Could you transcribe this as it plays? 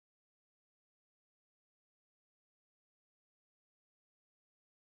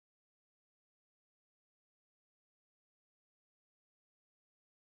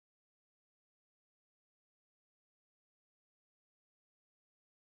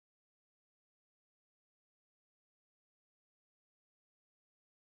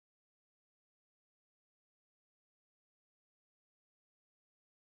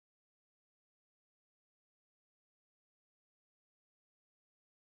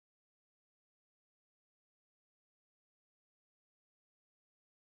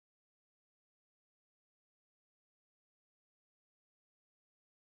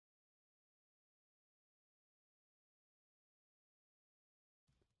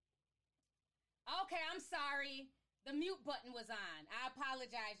Okay, I'm sorry. The mute button was on. I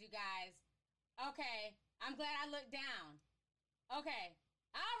apologize, you guys. Okay, I'm glad I looked down. Okay.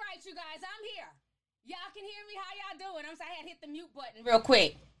 All right, you guys, I'm here. Y'all can hear me? How y'all doing? I had hit the mute button real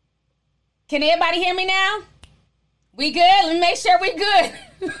quick. Can everybody hear me now? We good? Let me make sure we good.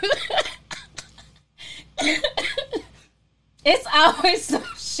 It's always some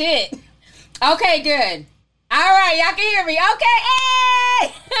shit. Okay, good. All right, y'all can hear me. Okay,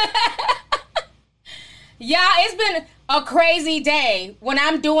 hey! Y'all, it's been a crazy day. When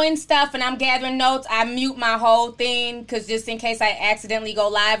I'm doing stuff and I'm gathering notes, I mute my whole thing because just in case I accidentally go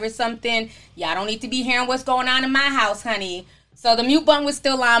live or something, y'all don't need to be hearing what's going on in my house, honey. So the mute button was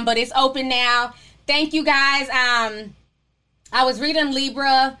still on, but it's open now. Thank you, guys. I was reading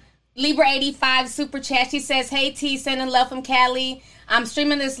Libra 85 super chat. She says, "Hey T, sending love from Cali. I'm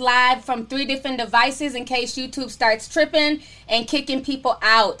streaming this live from 3 different devices in case YouTube starts tripping and kicking people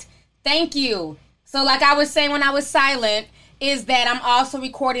out. Thank you." So like I was saying when I was silent, is that I'm also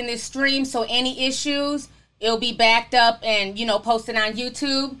recording this stream, so any issues, it'll be backed up and, posted on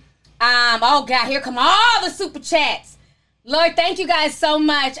YouTube. Oh God, here come all the super chats. Lord, thank you guys so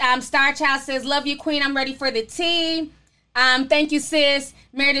much. Star Child says, "Love you, Queen. I'm ready for the tea." Thank you, sis.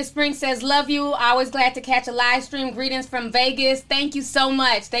 Meredith Spring says, "Love you. Always glad to catch a live stream. Greetings from Vegas." Thank you so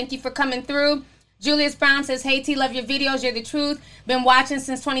much. Thank you for coming through. Julius Brown says, "Hey T, love your videos. You're the truth. Been watching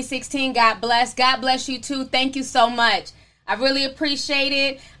since 2016. God bless. God bless you too. Thank you so much. I really appreciate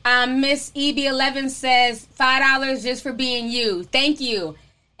it." Miss EB11 says, $5 just for being you. Thank you.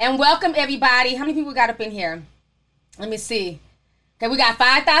 And welcome everybody. How many people got up in here? Let me see. Okay, we got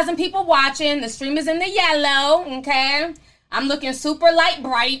 5,000 people watching. The stream is in the yellow, okay? I'm looking super light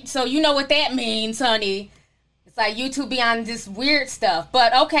bright, so you know what that means, honey. It's like YouTube be on this weird stuff.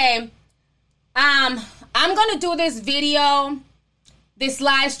 But okay, I'm gonna do this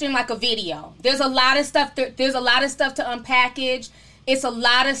live stream like a video. There's a lot of stuff. There's a lot of stuff to unpackage. It's a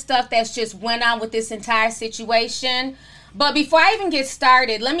lot of stuff that's just went on with this entire situation. But before I even get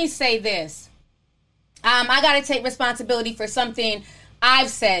started, let me say this. I got to take responsibility for something I've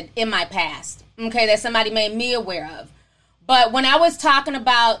said in my past, okay, that somebody made me aware of. But when I was talking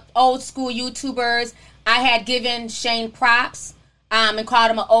about old school YouTubers, I had given Shane props and called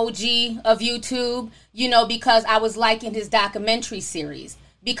him an OG of YouTube, because I was liking his documentary series.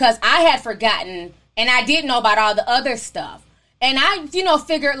 Because I had forgotten and I didn't know about all the other stuff. And I,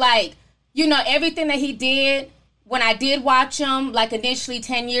 figured everything that he did when I did watch him, like initially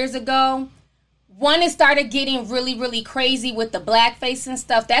 10 years ago, when it started getting really, really crazy with the blackface and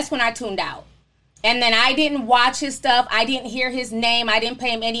stuff, that's when I tuned out. And then I didn't watch his stuff. I didn't hear his name. I didn't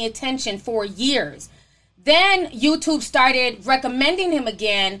pay him any attention for years. Then YouTube started recommending him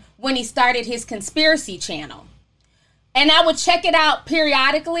again when he started his conspiracy channel. And I would check it out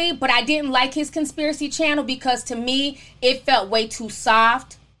periodically, but I didn't like his conspiracy channel because to me, it felt way too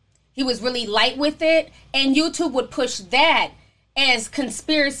soft. He was really light with it. And YouTube would push that as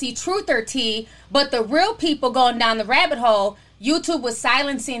conspiracy truther tea, but the real people going down the rabbit hole, YouTube was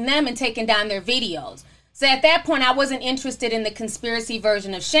silencing them and taking down their videos. So at that point, I wasn't interested in the conspiracy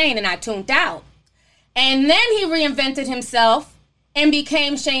version of Shane, and I tuned out. And then he reinvented himself and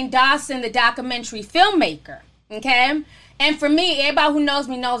became Shane Dawson, the documentary filmmaker, okay? And for me, everybody who knows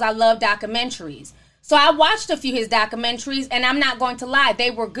me knows I love documentaries. So I watched a few of his documentaries, and I'm not going to lie, they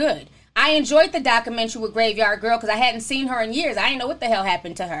were good. I enjoyed the documentary with Graveyard Girl because I hadn't seen her in years. I didn't know what the hell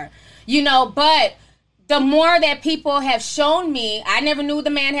happened to her. But the more that people have shown me, I never knew the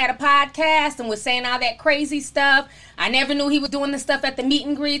man had a podcast and was saying all that crazy stuff. I never knew he was doing the stuff at the meet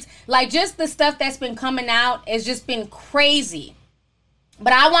and greets. Like, just the stuff that's been coming out has just been crazy.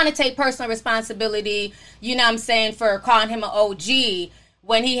 But I want to take personal responsibility, for calling him an OG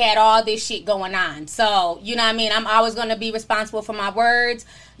when he had all this shit going on. So, I'm always going to be responsible for my words,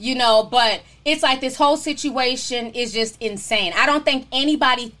 but it's like this whole situation is just insane. I don't think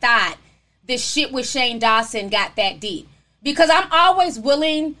anybody thought this shit with Shane Dawson got that deep. Because I'm always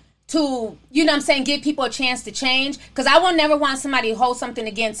willing to, give people a chance to change. Because I will never want somebody to hold something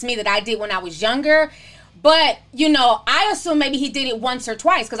against me that I did when I was younger. But, I assume maybe he did it once or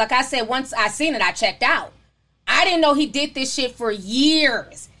twice. Because like I said, once I seen it, I checked out. I didn't know he did this shit for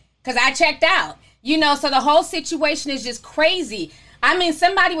years. Because I checked out. So the whole situation is just crazy. I mean,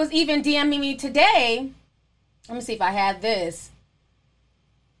 somebody was even DMing me today. Let me see if I have this.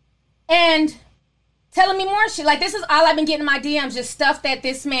 And telling me more shit. Like, this is all I've been getting in my DMs, just stuff that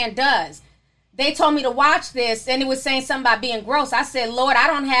this man does. They told me to watch this, and it was saying something about being gross. I said, Lord, I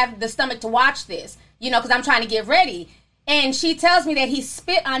don't have the stomach to watch this, because I'm trying to get ready. And she tells me that he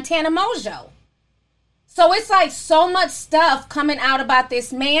spit on Tana Mojo. So it's like so much stuff coming out about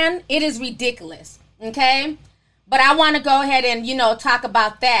this man. It is ridiculous. Okay? But I want to go ahead and, talk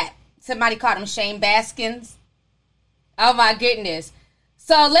about that. Somebody called him Shane Baskins. Oh my goodness.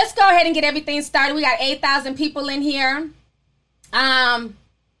 So let's go ahead and get everything started. We got 8,000 people in here.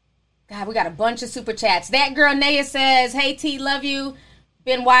 God, we got a bunch of super chats. That girl Naya says, "Hey T, love you.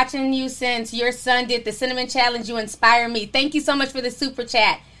 Been watching you since your son did the cinnamon challenge. You inspire me." Thank you so much for the super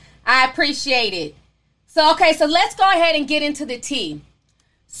chat. I appreciate it. So, okay, so let's go ahead and get into the tea.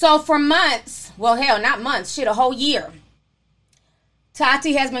 So for months, well, hell, not months, a whole year,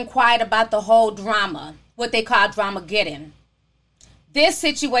 Tati has been quiet about the whole drama, what they call Dramageddon. This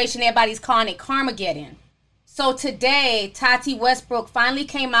situation, everybody's calling it Karmageddon. So today, Tati Westbrook finally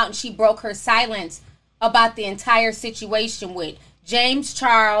came out and she broke her silence about the entire situation with James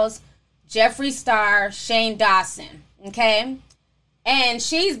Charles, Jeffree Star, Shane Dawson, okay? And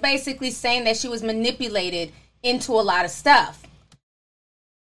she's basically saying that she was manipulated into a lot of stuff.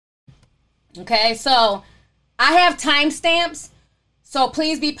 Okay, so I have timestamps, so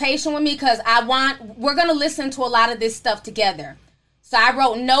please be patient with me because we're going to listen to a lot of this stuff together. So I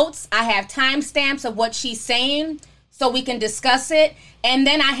wrote notes, I have timestamps of what she's saying so we can discuss it. And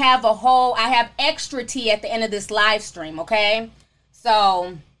then I have extra tea at the end of this live stream, okay?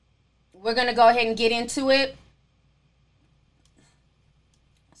 So we're going to go ahead and get into it.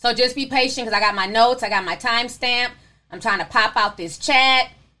 So just be patient because I got my notes. I got my timestamp. I'm trying to pop out this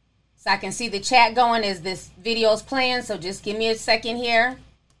chat so I can see the chat going as this video's playing. So just give me a second here.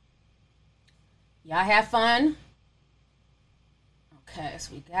 Y'all have fun. Okay,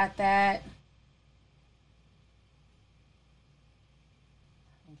 so we got that.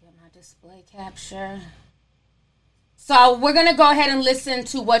 Let me get my display capture. So we're going to go ahead and listen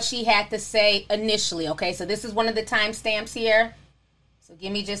to what she had to say initially. Okay, so this is one of the timestamps here. So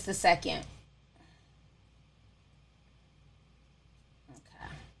give me just a second.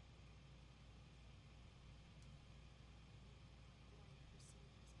 Okay.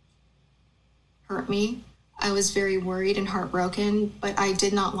 Hurt me. I was very worried and heartbroken, but I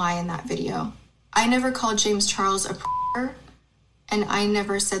did not lie in that video. I never called James Charles a predator, and I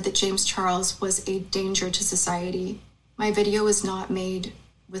never said that James Charles was a danger to society. My video was not made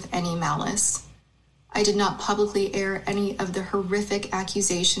with any malice. I did not publicly air any of the horrific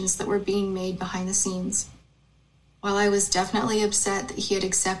accusations that were being made behind the scenes. While I was definitely upset that he had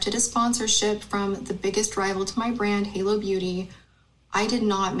accepted a sponsorship from the biggest rival to my brand, Halo Beauty, I did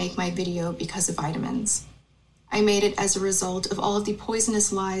not make my video because of vitamins. I made it as a result of all of the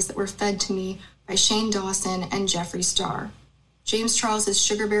poisonous lies that were fed to me by Shane Dawson and Jeffree Star. James Charles's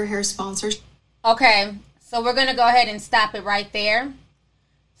Sugar Bear Hair sponsor. Okay, so we're going to go ahead and stop it right there.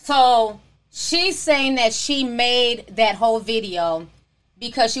 So she's saying that she made that whole video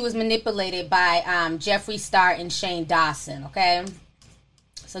because she was manipulated by Jeffree Star and Shane Dawson, okay?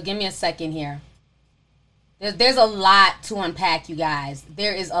 So give me a second here. There's a lot to unpack, you guys.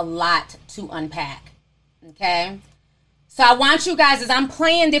 There is a lot to unpack, okay? So I want you guys, as I'm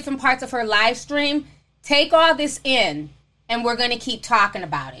playing different parts of her live stream, take all this in, and we're going to keep talking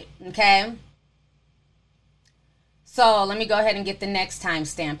about it, okay? So let me go ahead and get the next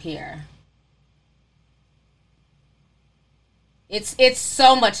timestamp here. It's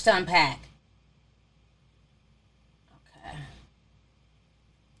so much to unpack. Okay. Make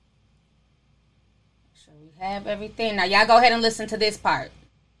sure we have everything. Now, y'all go ahead and listen to this part.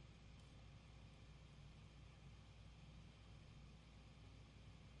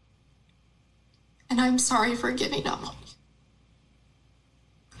 And I'm sorry for giving up on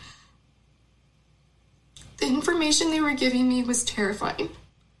you. The information they were giving me was terrifying.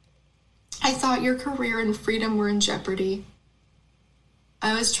 I thought your career and freedom were in jeopardy.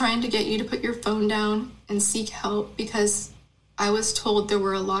 I was trying to get you to put your phone down and seek help because I was told there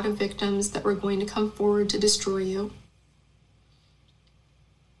were a lot of victims that were going to come forward to destroy you.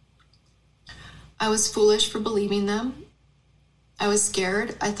 I was foolish for believing them. I was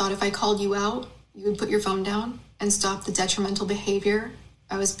scared. I thought if I called you out, you would put your phone down and stop the detrimental behavior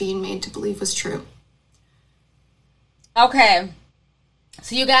I was being made to believe was true. Okay,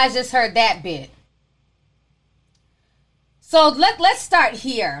 so you guys just heard that bit. So let's start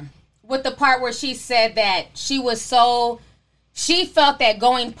here with the part where she said that she felt that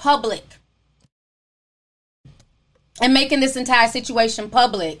going public and making this entire situation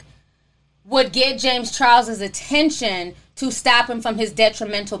public would get James Charles's attention to stop him from his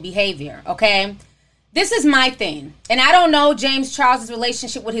detrimental behavior, okay? This is my thing. And I don't know James Charles's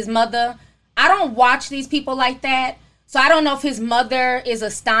relationship with his mother. I don't watch these people like that. So I don't know if his mother is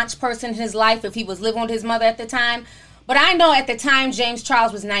a staunch person in his life, if he was living with his mother at the time. But I know at the time James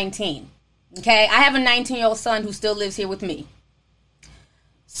Charles was 19. Okay, I have a 19-year-old son who still lives here with me.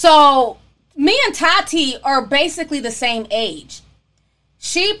 So me and Tati are basically the same age.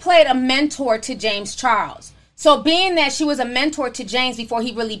 She played a mentor to James Charles. So being that she was a mentor to James before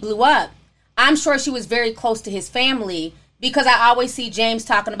he really blew up, I'm sure she was very close to his family because I always see James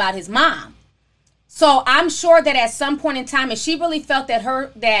talking about his mom. So I'm sure that at some point in time, if she really felt that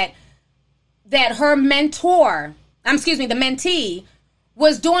her mentor, the mentee,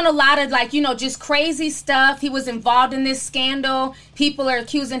 was doing a lot of just crazy stuff. He was involved in this scandal. People are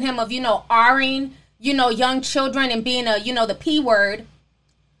accusing him of, R-ing, young children and being the P word.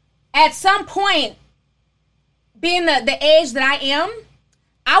 At some point, being the age that I am,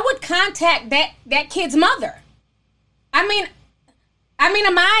 I would contact that kid's mother. I mean,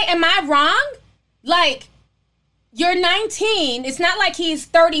 am I wrong? Like, you're 19. It's not like he's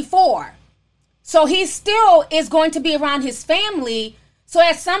 34. So he still is going to be around his family. So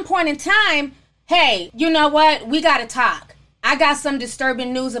at some point in time, hey, you know what? We got to talk. I got some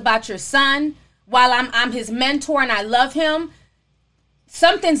disturbing news about your son. While I'm his mentor and I love him,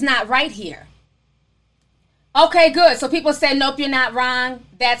 something's not right here. Okay, good. So people say, nope, you're not wrong.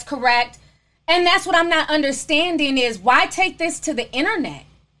 That's correct. And that's what I'm not understanding is why take this to the internet?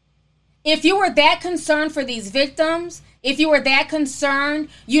 If you were that concerned for these victims, if you were that concerned,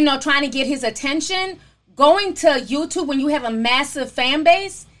 trying to get his attention, going to YouTube when you have a massive fan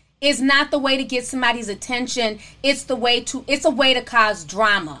base is not the way to get somebody's attention. It's a way to cause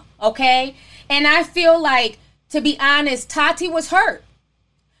drama, okay? And I feel like, to be honest, Tati was hurt.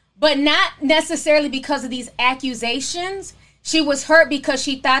 But not necessarily because of these accusations. She was hurt because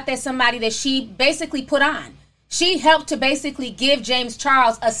she thought that somebody that she basically put on. She helped to basically give James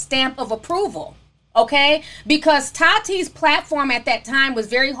Charles a stamp of approval, okay? Because Tati's platform at that time was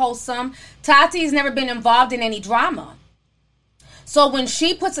very wholesome. Tati's never been involved in any drama. So when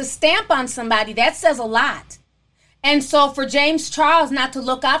she puts a stamp on somebody, that says a lot. And so for James Charles not to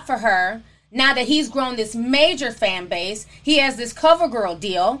look out for her, now that he's grown this major fan base, he has this CoverGirl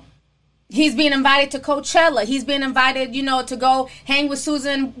deal. He's being invited to Coachella. He's been invited, to go hang with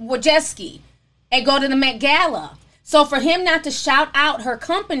Susan Wojcicki and go to the Met Gala. So for him not to shout out her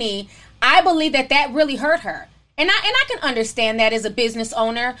company, I believe that really hurt her. And I can understand that as a business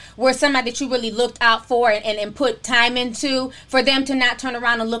owner, where somebody that you really looked out for and put time into, for them to not turn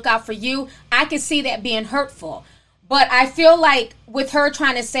around and look out for you, I can see that being hurtful. But I feel like with her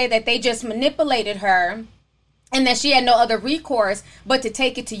trying to say that they just manipulated her and that she had no other recourse but to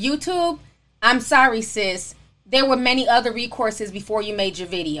take it to YouTube, I'm sorry, sis. There were many other recourses before you made your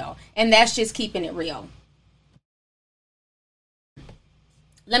video. And that's just keeping it real.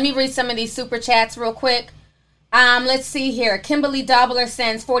 Let me read some of these super chats real quick. Let's see here. Kimberly Doubler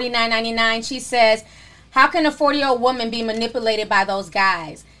sends $49.99. She says, how can a 40-year-old woman be manipulated by those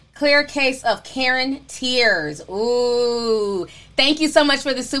guys? Clear case of Karen tears. Ooh. Thank you so much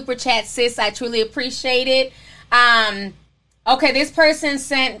for the super chat, sis. I truly appreciate it. Okay, this person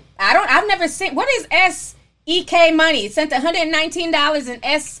sent, I've never seen, what is SEK money? It sent $119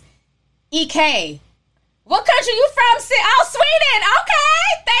 in SEK. What country you from? Oh, Sweden.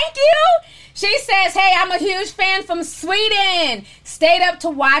 Okay, thank you. She says, hey, I'm a huge fan from Sweden. Stayed up to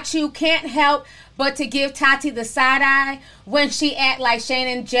watch you. Can't help but to give Tati the side eye when she act like Shane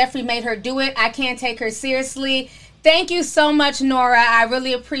and Jeffrey made her do it. I can't take her seriously. Thank you so much, Nora. I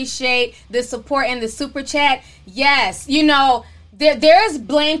really appreciate the support and the super chat. Yes, there's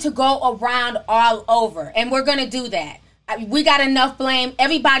blame to go around all over, and we're going to do that. We got enough blame.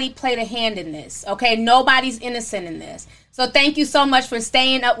 Everybody played a hand in this, okay? Nobody's innocent in this. So thank you so much for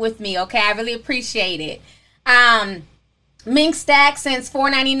staying up with me, okay? I really appreciate it. Mink Stack since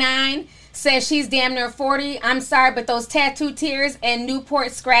 $4.99 says she's damn near 40. I'm sorry, but those tattoo tears and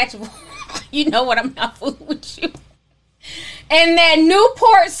Newport scratch, you know what, I'm not fooling with you. And that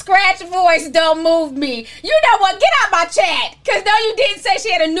Newport scratch voice don't move me. You know what? Get out my chat. Because no, you didn't say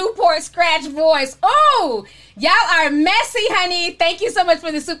she had a Newport scratch voice. Oh, y'all are messy, honey. Thank you so much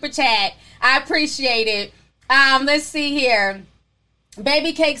for the super chat. I appreciate it. Let's see here.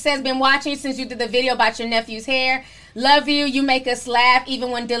 Baby Cake says, been watching since you did the video about your nephew's hair. Love you. You make us laugh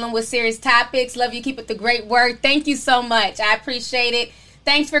even when dealing with serious topics. Love you. Keep it the great work. Thank you so much. I appreciate it.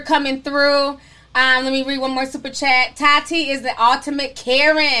 Thanks for coming through. Let me read one more super chat. Tati is the ultimate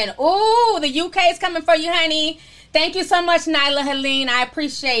Karen. Ooh, the UK is coming for you, honey. Thank you so much, Nyla Helene. I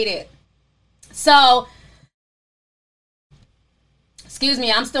appreciate it. So, excuse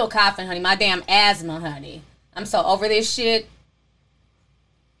me, I'm still coughing, honey. My damn asthma, honey. I'm so over this shit.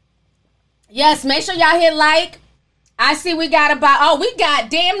 Yes, make sure y'all hit like. I see we got we got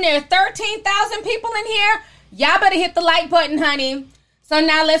damn near 13,000 people in here. Y'all better hit the like button, honey. So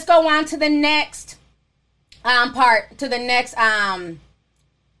now let's go on to the next part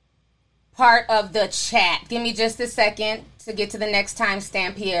of the chat. Give me just a second to get to the next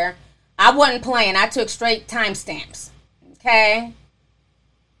timestamp here. I wasn't playing. I took straight timestamps. Okay.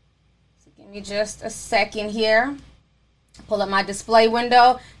 So give me just a second here. Pull up my display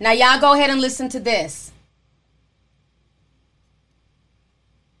window. Now y'all go ahead and listen to this.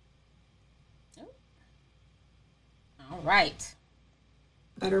 All right.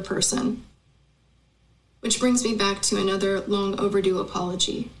 Better person. Which brings me back to another long overdue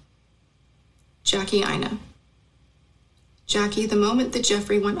apology. Jackie Aina. Jackie, the moment that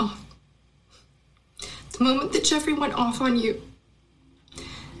Jeffrey went off on you,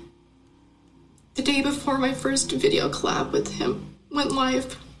 the day before my first video collab with him went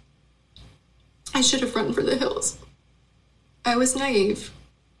live, I should have run for the hills. I was naive.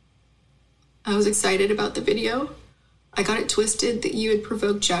 I was excited about the video. I got it twisted that you had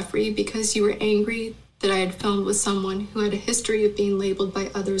provoked Jeffrey because you were angry that I had filmed with someone who had a history of being labeled by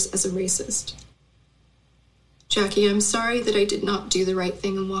others as a racist. Jackie, I'm sorry that I did not do the right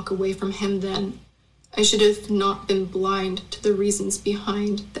thing and walk away from him then. I should have not been blind to the reasons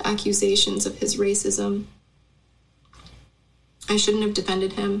behind the accusations of his racism. I shouldn't have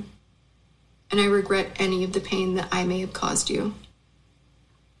defended him, and I regret any of the pain that I may have caused you.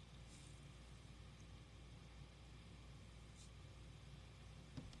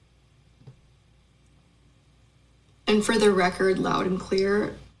 And for the record, loud and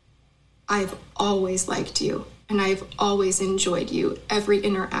clear, I've always liked you, and I've always enjoyed you, every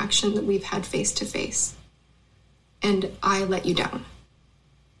interaction that we've had face to face. And I let you down.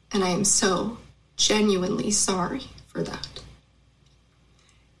 And I am so genuinely sorry for that.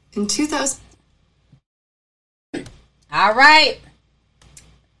 In 2000... All right.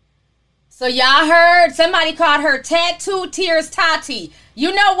 So y'all heard somebody called her Tattoo Tears Tati.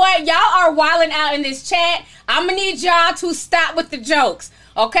 You know what? Y'all are wilding out in this chat. I'm going to need y'all to stop with the jokes.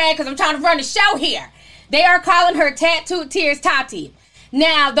 Okay? Because I'm trying to run the show here. They are calling her Tattoo Tears Tati.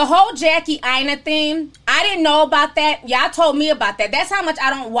 Now, the whole Jackie Aina thing, I didn't know about that. Y'all told me about that. That's how much I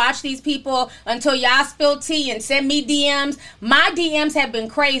don't watch these people until y'all spill tea and send me DMs. My DMs have been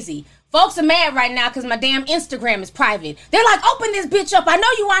crazy. Folks are mad right now because my damn Instagram is private. They're like, open this bitch up. I know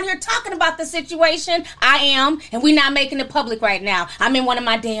you on here talking about the situation. I am, and we not making it public right now. I'm in one of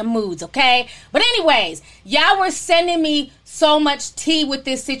my damn moods, okay? But anyways, y'all were sending me so much tea with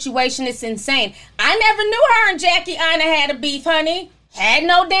this situation. It's insane. I never knew her and Jackie Aina had a beef, honey. Had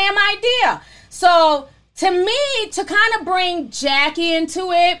no damn idea. So, to me, to kind of bring Jackie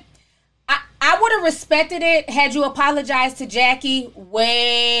into it, I would have respected it had you apologized to Jackie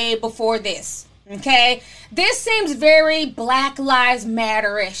way before this, okay? This seems very Black Lives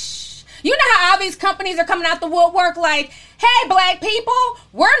Matter-ish. You know how all these companies are coming out the woodwork like, hey, black people,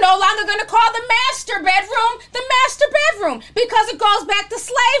 we're no longer going to call the master bedroom because it goes back to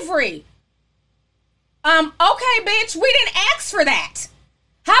slavery. Okay, bitch, we didn't ask for that.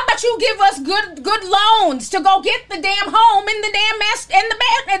 How about you give us good loans to go get the damn home in the damn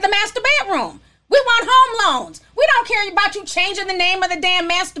master bedroom? We want home loans. We don't care about you changing the name of the damn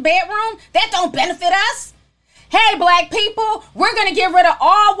master bedroom. That don't benefit us. Hey, black people, we're going to get rid of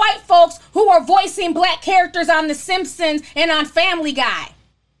all white folks who are voicing black characters on The Simpsons and on Family Guy.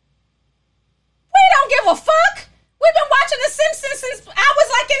 We don't give a fuck. We've been watching The Simpsons since I was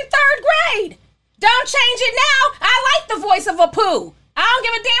like in 3rd grade. Don't change it now. I like the voice of Apu. I don't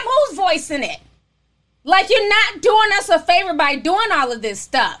give a damn who's voicing it. Like, you're not doing us a favor by doing all of this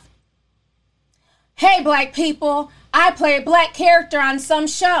stuff. Hey, black people, I play a black character on some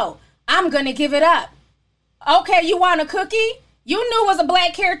show. I'm going to give it up. Okay, you want a cookie? You knew it was a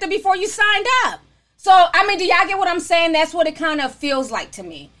black character before you signed up. So, I mean, do y'all get what I'm saying? That's what it kind of feels like to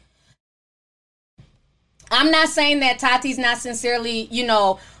me. I'm not saying that Tati's not sincerely,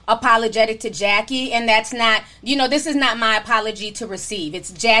 apologetic to Jackie, and that's not, this is not my apology to receive.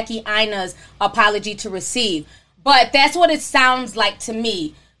 It's Jackie Aina's apology to receive. But that's what it sounds like to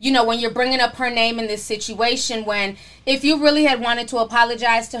me, when you're bringing up her name in this situation, when if you really had wanted to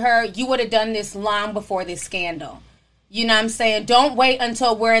apologize to her, you would have done this long before this scandal. You know what I'm saying? Don't wait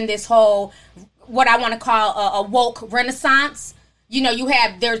until we're in this whole, what I want to call a woke renaissance.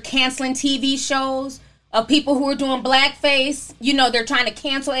 They're canceling TV shows of people who are doing blackface. They're trying to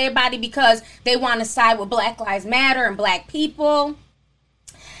cancel everybody because they want to side with Black Lives Matter and black people.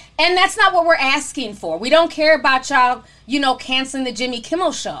 And that's not what we're asking for. We don't care about y'all, canceling the Jimmy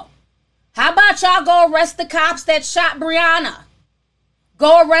Kimmel show. How about y'all go arrest the cops that shot Breonna?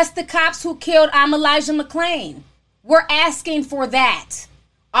 Go arrest the cops who killed Elijah McClain. We're asking for that.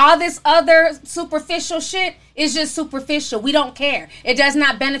 All this other superficial shit It's just superficial. We don't care. It does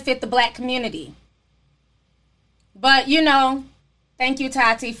not benefit the black community. But, you know, thank you,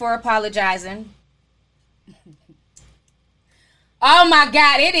 Tati, for apologizing. Oh, my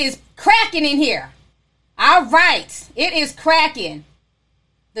God. It is cracking in here. All right. It is cracking.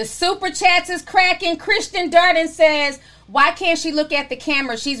 The super chats is cracking. Christian Darden says, why can't she look at the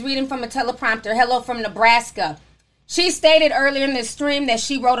camera? She's reading from a teleprompter. Hello from Nebraska. She stated earlier in the stream that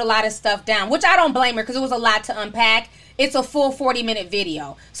she wrote a lot of stuff down, which I don't blame her because it was a lot to unpack. It's a full 40-minute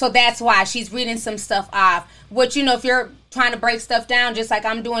video. So that's why she's reading some stuff off. Which, you know, if you're trying to break stuff down, just like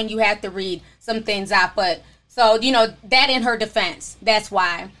I'm doing, you have to read some things off. But, so, you know, that in her defense. That's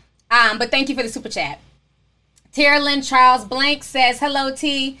why. But thank you for the super chat. Tierlyn Charles Blank says, hello,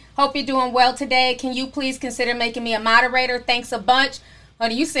 T. Hope you're doing well today. Can you please consider making me a moderator? Thanks a bunch.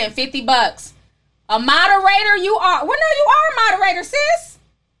 Honey, you sent $50. A moderator you are. Well, no, you are a moderator, sis.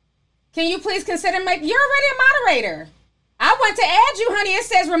 Can you please consider making... You're already a moderator. I went to add you, honey. It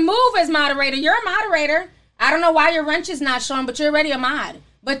says remove as moderator. You're a moderator. I don't know why your wrench is not showing, but you're already a mod.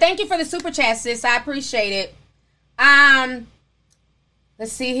 But thank you for the super chat, sis. I appreciate it.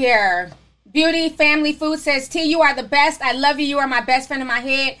 Let's see here. Beauty Family Food says, T, you are the best. I love you. You are my best friend in my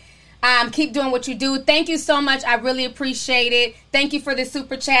head. Keep doing what you do. Thank you so much. I really appreciate it. Thank you for the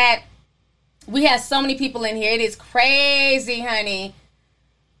super chat. We have so many people in here. It is crazy, honey.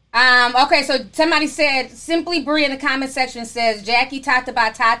 Okay, so somebody said, Simply Bree in the comment section says, Jackie talked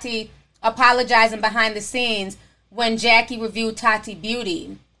about Tati apologizing behind the scenes when Jackie reviewed Tati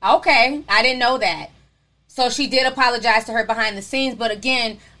Beauty. Okay, I didn't know that. So she did apologize to her behind the scenes, but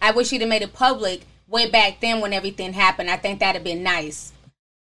again, I wish she'd have made it public way back then when everything happened. I think that'd have been nice.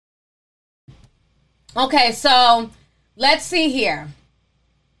 Okay, so let's see here.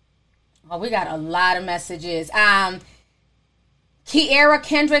 Oh, we got a lot of messages. Kiara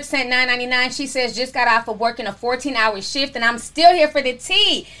Kendrick sent $9.99. She says, just got off of working a 14-hour shift, and I'm still here for the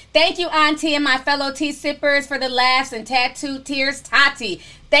tea. Thank you, Auntie, and my fellow tea sippers for the laughs and tattoo tears. Tati,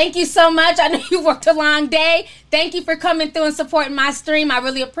 thank you so much. I know you worked a long day. Thank you for coming through and supporting my stream. I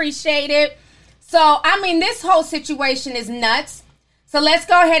really appreciate it. So, I mean, this whole situation is nuts. So let's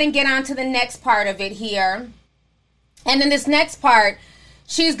go ahead and get on to the next part of it here. And in this next part,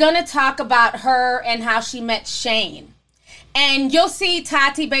 she's going to talk about her and how she met Shane. And you'll see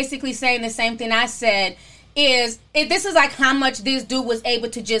Tati basically saying the same thing I said, this is like how much this dude was able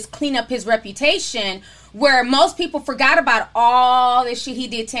to just clean up his reputation, where most people forgot about all this shit he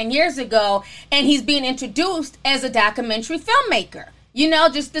did 10 years ago, and he's being introduced as a documentary filmmaker. You know,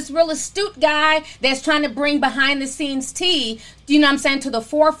 just this real astute guy that's trying to bring behind the scenes tea, you know what I'm saying, to the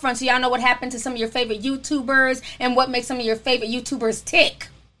forefront, so y'all know what happened to some of your favorite YouTubers and what makes some of your favorite YouTubers tick.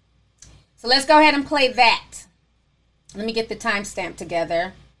 So let's go ahead and play that. Let me get the timestamp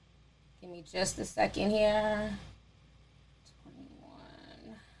together. Give me just a second here.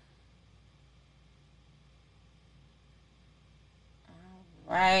 21.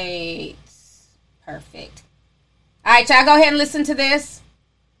 All right. Perfect. All right, y'all go ahead and listen to this.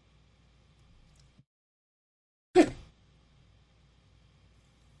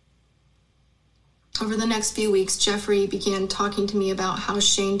 Over the next few weeks, Jeffree began talking to me about how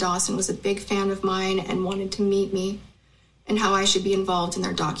Shane Dawson was a big fan of mine and wanted to meet me, and how I should be involved in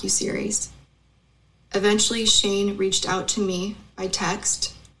their docuseries. Eventually, Shane reached out to me by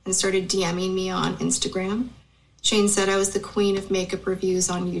text and started DMing me on Instagram. Shane said I was the queen of makeup reviews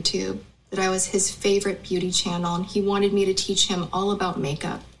on YouTube, that I was his favorite beauty channel, and he wanted me to teach him all about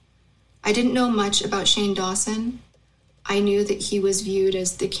makeup. I didn't know much about Shane Dawson. I knew that he was viewed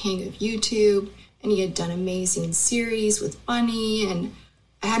as the king of YouTube, and he had done amazing series with Bunny, and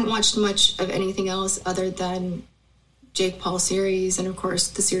I hadn't watched much of anything else other than Jake Paul series, and of course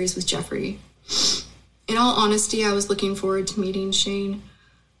the series with Jeffree. In all honesty, I was looking forward to meeting Shane.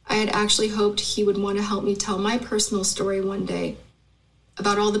 I had actually hoped he would want to help me tell my personal story one day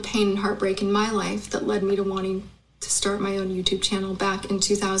about all the pain and heartbreak in my life that led me to wanting to start my own YouTube channel back in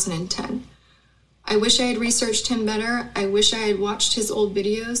 2010. I wish I had researched him better. I wish I had watched his old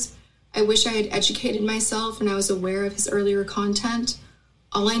videos. I wish I had educated myself and I was aware of his earlier content.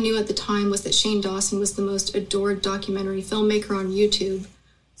 All I knew at the time was that Shane Dawson was the most adored documentary filmmaker on YouTube,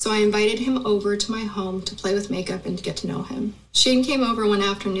 so I invited him over to my home to play with makeup and to get to know him. Shane came over one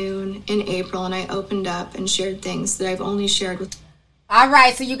afternoon in April, and I opened up and shared things that I've only shared with... All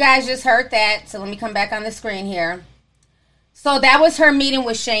right, so you guys just heard that, so let me come back on the screen here. So that was her meeting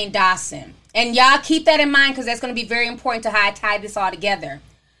with Shane Dawson, and y'all keep that in mind because that's going to be very important to how I tie this all together.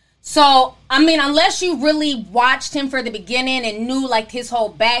 So, I mean, unless you really watched him for the beginning and knew, like, his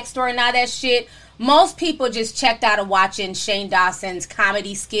whole backstory and all that shit, most people just checked out of watching Shane Dawson's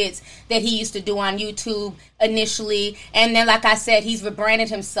comedy skits that he used to do on YouTube initially. And then, like I said, he's rebranded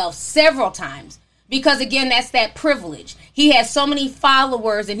himself several times. Because, again, that's that privilege. He has so many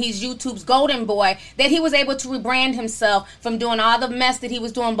followers and he's YouTube's golden boy that he was able to rebrand himself from doing all the mess that he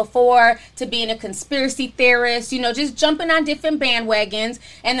was doing before to being a conspiracy theorist, you know, just jumping on different bandwagons.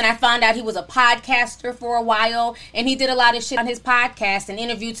 And then I found out he was a podcaster for a while and he did a lot of shit on his podcast and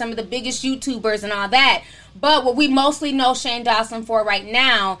interviewed some of the biggest YouTubers and all that. But what we mostly know Shane Dawson for right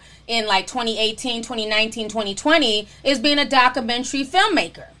now in like 2018, 2019, 2020 is being a documentary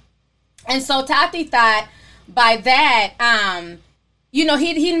filmmaker. And so Tati thought by that, you know,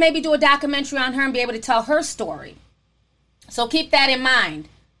 he'd maybe do a documentary on her and be able to tell her story. So keep that in mind.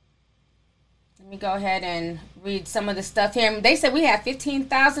 Let me go ahead and read some of the stuff here. They said we have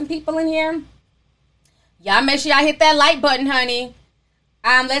 15,000 people in here. Y'all make sure y'all hit that like button, honey.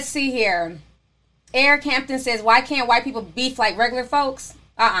 Let's see here. Eric Hampton says, why can't white people beef like regular folks?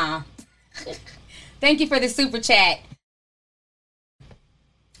 Thank you for the super chat.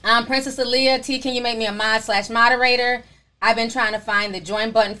 Princess Aaliyah, T, can you make me a mod/moderator? I've been trying to find the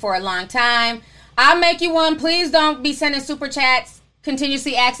join button for a long time. I'll make you one. Please don't be sending super chats,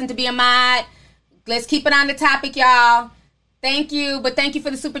 continuously asking to be a mod. Let's keep it on the topic, y'all. Thank you, but thank you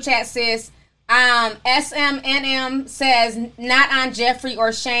for the super chat, sis. SMNM says, not on Jeffree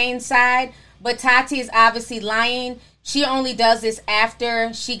or Shane's side, but Tati is obviously lying. She only does this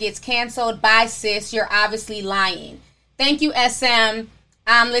after she gets canceled. Bye, sis. You're obviously lying. Thank you, SM.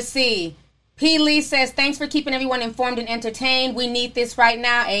 Let's see. P. Lee says, thanks for keeping everyone informed and entertained. We need this right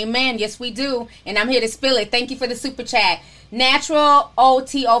now. Amen. Yes, we do. And I'm here to spill it. Thank you for the super chat. Natural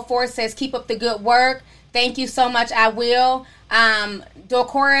OT04 says, keep up the good work. Thank you so much. I will.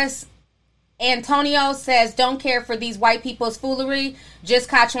 Docoris Antonio says, don't care for these white people's foolery. Just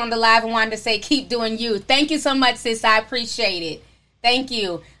caught you on the live and wanted to say, keep doing you. Thank you so much, sis. I appreciate it. Thank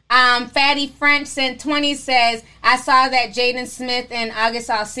you. Fatty French sent 20 says, I saw that Jaden Smith and August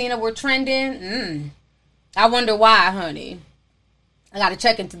Alsina were trending. I wonder why, honey. I got to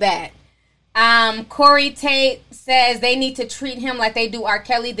check into that. Corey Tate says they need to treat him like they do R.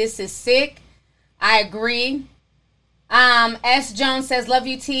 Kelly. This is sick. I agree. S. Jones says, love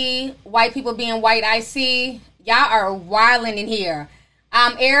you, T. White people being white, I see. Y'all are wilding in here.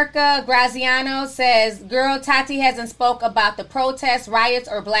 Erica Graziano says, girl, Tati hasn't spoke about the protests, riots,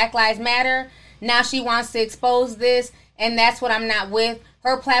 or Black Lives Matter. Now she wants to expose this, and that's what I'm not with.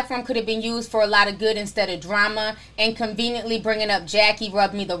 Her platform could have been used for a lot of good instead of drama, and conveniently bringing up Jackie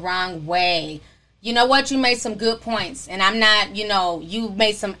rubbed me the wrong way. You know what? You made some good points, and I'm not, you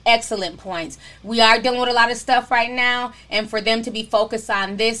made some excellent points. We are dealing with a lot of stuff right now, and for them to be focused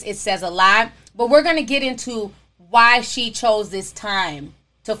on this, it says a lot. But we're going to get into why she chose this time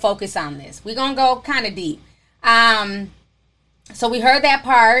to focus on this. We're going to go kind of deep. So we heard that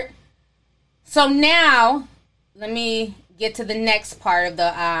part. So now, let me get to the next part of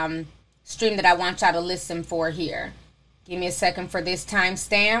the stream that I want y'all to listen for here. Give me a second for this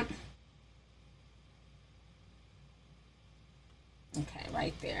timestamp. Okay,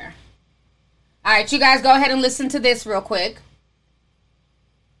 right there. All right, you guys go ahead and listen to this real quick.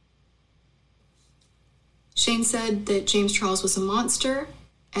 Shane said that James Charles was a monster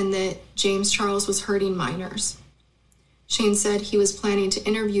and that James Charles was hurting minors. Shane said he was planning to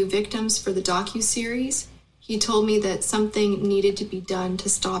interview victims for the docuseries. He told me that something needed to be done to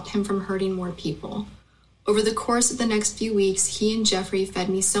stop him from hurting more people. Over the course of the next few weeks, he and Jeffree fed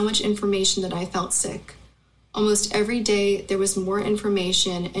me so much information that I felt sick. Almost every day, there was more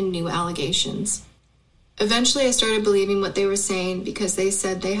information and new allegations. Eventually, I started believing what they were saying because they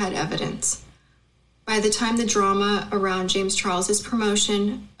said they had evidence. By the time the drama around James Charles's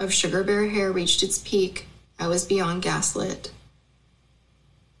promotion of Sugar Bear Hair reached its peak, I was beyond gaslit.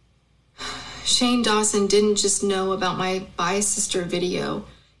 Shane Dawson didn't just know about my Bye Sister video.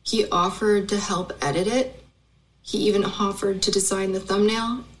 He offered to help edit it. He even offered to design the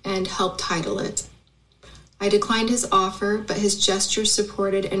thumbnail and help title it. I declined his offer, but his gesture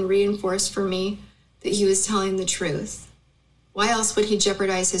supported and reinforced for me that he was telling the truth. Why else would he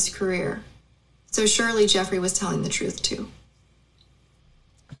jeopardize his career? So surely Jeffree was telling the truth too.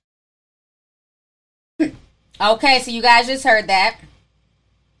 Okay, so you guys just heard that.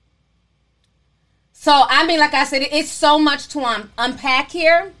 So, I mean, like I said, it's so much to unpack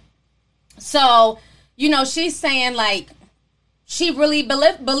here. So, she's saying, like, she really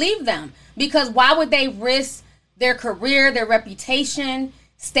believed them. Because why would they risk their career, their reputation,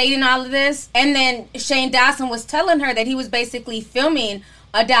 stating all of this? And then Shane Dawson was telling her that he was basically filming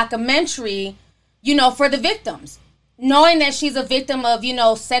a documentary, for the victims. Knowing that she's a victim of,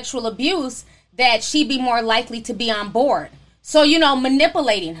 sexual abuse, that she'd be more likely to be on board. So,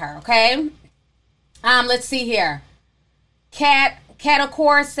 manipulating her, okay? Let's see here.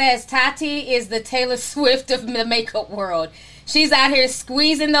 Catacor says Tati is the Taylor Swift of the makeup world. She's out here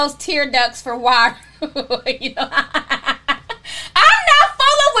squeezing those tear ducts for water. I'm not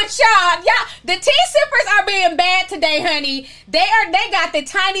fooling with y'all. The tea sippers are being bad today, honey. They got the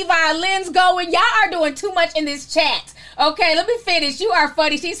tiny violins going. Y'all are doing too much in this chat. Okay, let me finish. You are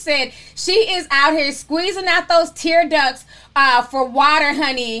funny. She said she is out here squeezing out those tear ducts for water,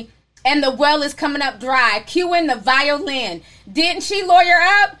 honey. And the well is coming up dry. Cueing the violin. Didn't she lawyer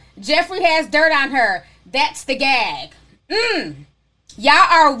up? Jeffree has dirt on her. That's the gag. Y'all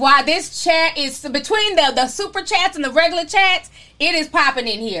are why this chat is between the super chats and the regular chats. It is popping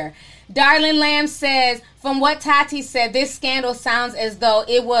in here. Darlin Lamb says, from what Tati said, this scandal sounds as though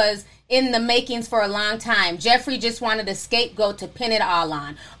it was in the makings for a long time. Jeffree just wanted a scapegoat to pin it all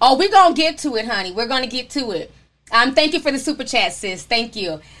on. Oh, we're going to get to it, honey. We're going to get to it. Thank you for the super chat, sis. Thank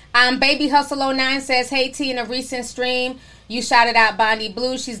you. Baby Hustle 09 says, hey T, in a recent stream, you shouted out Bondi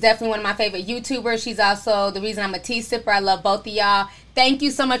Blue. She's definitely one of my favorite YouTubers. She's also the reason I'm a tea sipper. I love both of y'all. Thank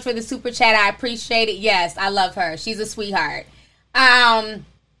you so much for the super chat. I appreciate it. Yes, I love her. She's a sweetheart.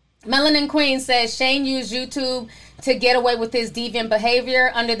 Melanin Queen says, Shane used YouTube to get away with his deviant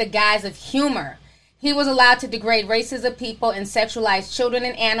behavior under the guise of humor. He was allowed to degrade races of people and sexualize children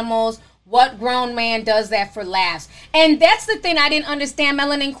and animals. What grown man does that for laughs? And that's the thing I didn't understand,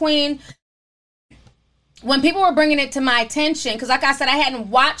 Melanin Queen. When people were bringing it to my attention, because like I said, I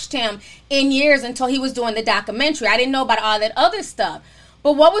hadn't watched him in years until he was doing the documentary. I didn't know about all that other stuff.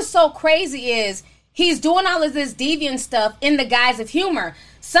 But what was so crazy is he's doing all of this deviant stuff in the guise of humor.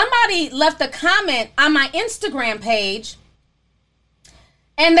 Somebody left a comment on my Instagram page,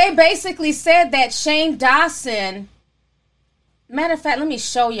 and they basically said that Shane Dawson... Matter of fact, let me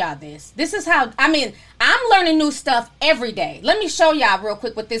show y'all this. This is how, I'm learning new stuff every day. Let me show y'all real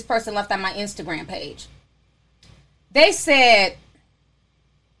quick what this person left on my Instagram page. They said,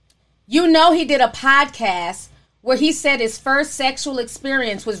 he did a podcast where he said his first sexual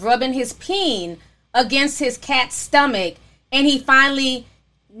experience was rubbing his peen against his cat's stomach, and he finally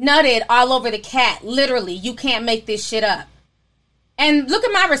nutted all over the cat. Literally, you can't make this shit up. And look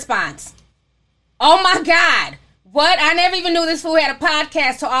at my response. Oh my God. What? I never even knew this fool had a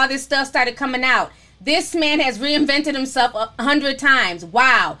podcast till all this stuff started coming out. This man has reinvented himself 100 times.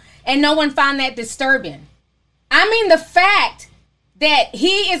 Wow. And no one found that disturbing. The fact that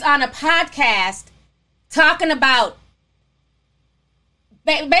he is on a podcast talking about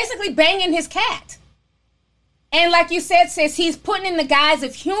basically banging his cat. And like you said, sis, he's putting in the guise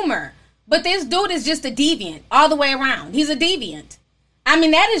of humor. But this dude is just a deviant all the way around. He's a deviant.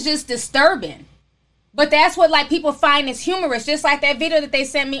 That is just disturbing. But that's what people find is humorous. Just like that video that they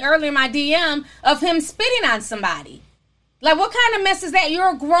sent me earlier in my DM of him spitting on somebody. What kind of mess is that? You're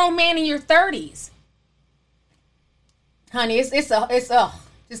a grown man in your 30s. Honey, it's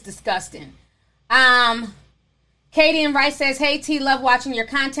just disgusting. Katie and Rice says, hey T, love watching your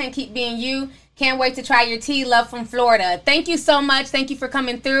content. Keep being you. Can't wait to try your tea. Love from Florida. Thank you so much. Thank you for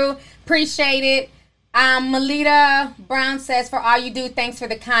coming through. Appreciate it. Melita Brown says, for all you do, thanks for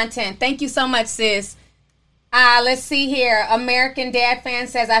the content. Thank you so much, sis. Let's see here. American Dad fan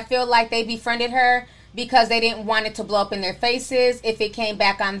says, I feel like they befriended her because they didn't want it to blow up in their faces if it came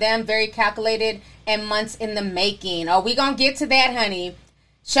back on them. Very calculated and months in the making. Oh, we gonna get to that, honey.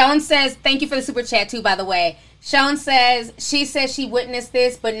 Sean says, thank you for the super chat too, by the way. Sean says, she says she witnessed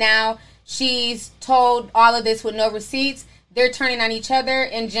this, but now she's told all of this with no receipts. They're turning on each other,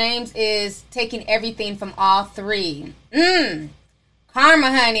 and James is taking everything from all three.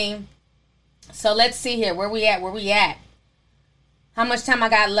 Karma, honey. So let's see here. Where we at? How much time I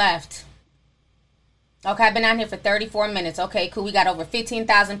got left? Okay, I've been on here for 34 minutes. Okay, cool. We got over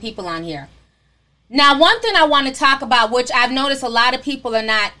 15,000 people on here. Now, one thing I want to talk about, which I've noticed a lot of people are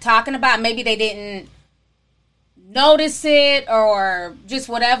not talking about, maybe they didn't notice it or just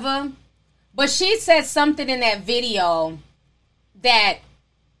whatever, but she said something in that video that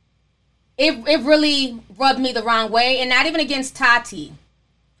it really rubbed me the wrong way, and not even against Tati,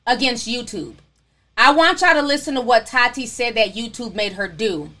 against YouTube. I want y'all to listen to what Tati said that YouTube made her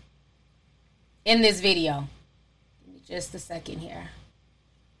do in this video. Give me just a second here.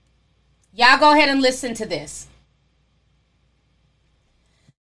 Y'all go ahead and listen to this.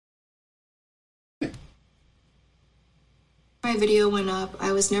 My video went up.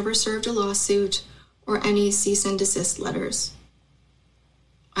 I was never served a lawsuit or any cease and desist letters.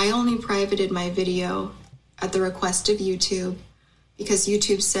 I only privated my video at the request of YouTube because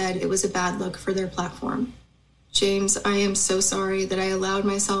YouTube said it was a bad look for their platform. James, I am so sorry that I allowed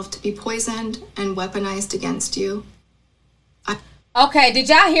myself to be poisoned and weaponized against you. Okay, did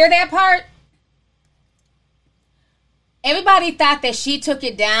y'all hear that part? Everybody thought that she took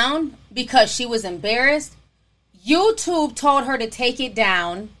it down because she was embarrassed. YouTube told her to take it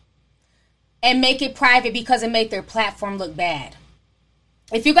down and make it private because it made their platform look bad.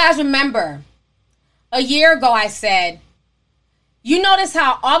 If you guys remember, a year ago I said, you notice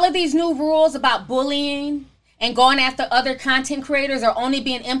how all of these new rules about bullying and going after other content creators are only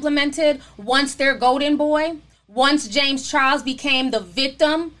being implemented once they're Golden Boy? Once James Charles became the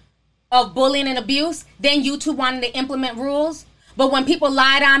victim of bullying and abuse, then YouTube wanted to implement rules. But when people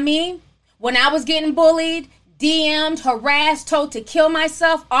lied on me, when I was getting bullied, DM'd, harassed, told to kill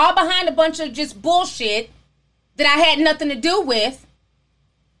myself, all behind a bunch of just bullshit that I had nothing to do with,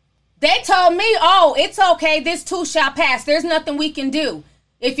 they told me, oh, it's okay, this too shall pass. There's nothing we can do.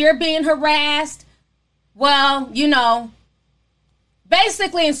 If you're being harassed, well, you know,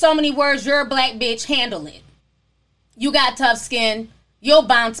 basically in so many words, you're a black bitch, handle it. You got tough skin. You'll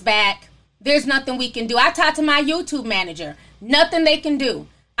bounce back. There's nothing we can do. I talked to my YouTube manager. Nothing they can do.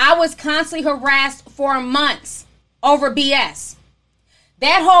 I was constantly harassed for months over BS.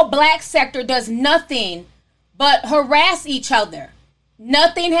 That whole black sector does nothing but harass each other.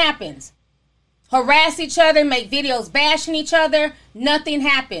 Nothing happens. Harass each other, make videos bashing each other. Nothing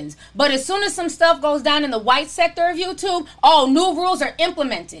happens. But as soon as some stuff goes down in the white sector of YouTube, oh, new rules are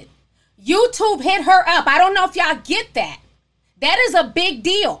implemented. YouTube hit her up. I don't know if y'all get that. That is a big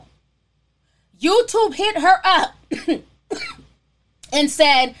deal. YouTube hit her up and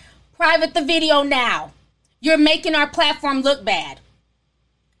said, private the video now. You're making our platform look bad.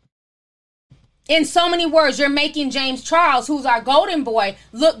 In so many words, you're making James Charles, who's our Golden Boy,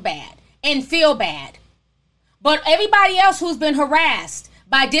 look bad and feel bad. But everybody else who's been harassed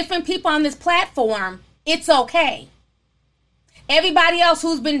by different people on this platform, it's okay. Everybody else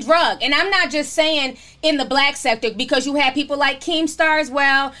who's been drugged. And I'm not just saying in the black sector, because you had people like Keemstar as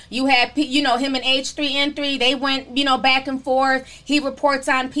well. You had, you know, him and H3N3. They went, you know, back and forth. He reports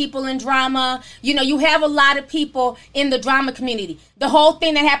on people in drama. You know, you have a lot of people in the drama community. The whole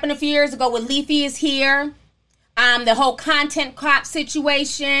thing that happened a few years ago with Leafy is here. The whole content cop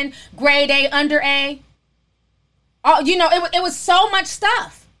situation, grade A, under A. You know, it was so much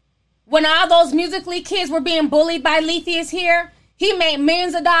stuff. When all those Musically kids were being bullied by Leafy is here, he made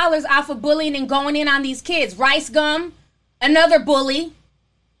millions of dollars off of bullying and going in on these kids. Rice Gum, another bully,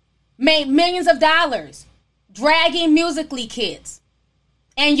 made millions of dollars dragging Musically kids.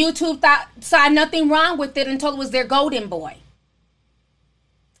 And YouTube saw nothing wrong with it until it was their Golden Boy.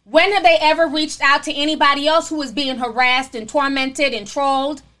 When have they ever reached out to anybody else who was being harassed and tormented and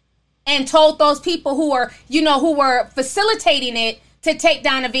trolled and told those people who were facilitating it to take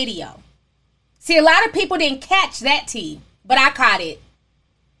down a video? See, a lot of people didn't catch that tea, but I caught it.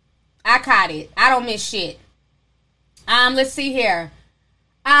 I don't miss shit. Let's see here.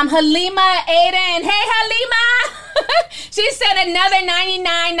 Halima Aiden. Hey, Halima. She said another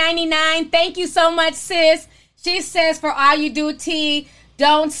 $99.99. Thank you so much, sis. She says, for all you do, T,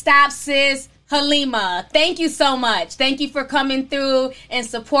 don't stop, sis. Halima, thank you so much. Thank you for coming through and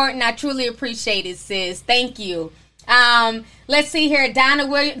supporting. I truly appreciate it, sis. Thank you. Let's see here. Dana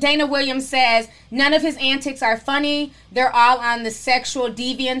Williams says, none of his antics are funny. They're all on the sexual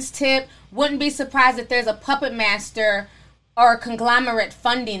deviance tip. Wouldn't be surprised if there's a puppet master or a conglomerate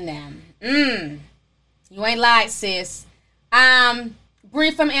funding them. You ain't lied, sis.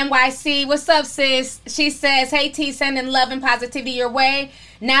 Bree from NYC. What's up, sis? She says, hey, T, sending love and positivity your way.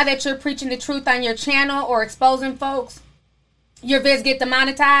 Now that you're preaching the truth on your channel or exposing folks, your vids get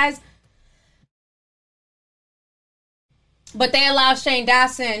demonetized. But they allow Shane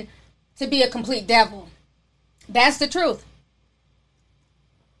Dawson to be a complete devil. That's the truth.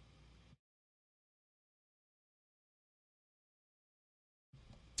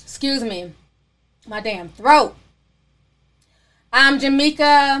 Excuse me. My damn throat.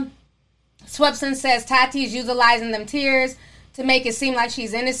 Jamaica Swepson says Tati's utilizing them tears to make it seem like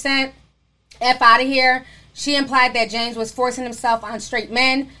she's innocent. F out of here. She implied that James was forcing himself on straight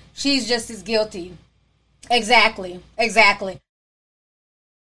men. She's just as guilty. Exactly.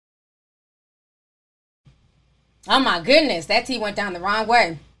 Oh my goodness, that tea went down the wrong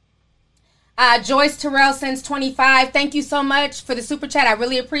way. Joyce Terrell sends 25. Thank you so much for the super chat. I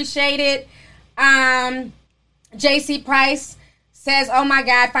really appreciate it. JC Price says, oh my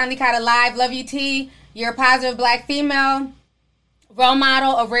God, finally caught a live. Love you, T. You're a positive black female role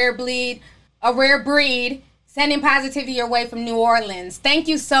model, a rare breed. Sending positivity your way from New Orleans. Thank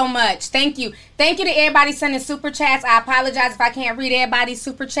you so much. Thank you. Thank you to everybody sending super chats. I apologize if I can't read everybody's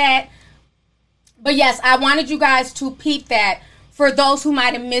super chat. But yes, I wanted you guys to peep that for those who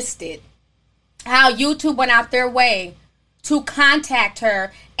might have missed it. How YouTube went out their way to contact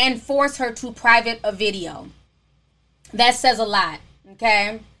her and force her to private a video. That says a lot,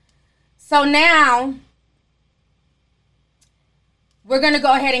 okay? So now, we're going to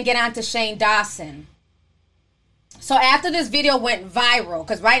go ahead and get on to Shane Dawson. So after this video went viral,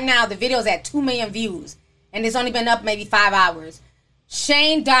 because right now the video is at 2 million views, and it's only been up maybe 5 hours,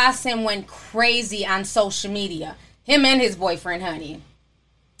 Shane Dawson went crazy on social media. Him and his boyfriend, honey.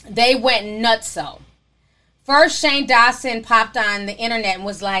 They went nutso. First, Shane Dawson popped on the internet and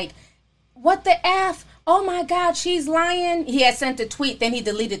was like, what the F? Oh my God, she's lying. He had sent a tweet, then he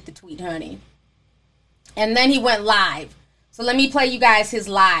deleted the tweet, honey. And then he went live. So let me play you guys his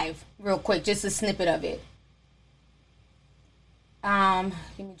live real quick, just a snippet of it.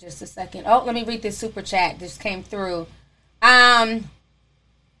 Give me just a second. Oh, let me read this super chat. This came through.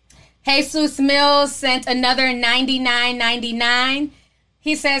 Jesus Mills sent another $99.99.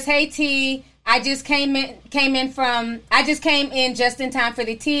 He says, "Hey T, I just came in just in time for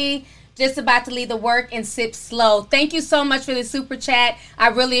the tea. Just about to leave the work and sip slow." Thank you so much for the super chat. I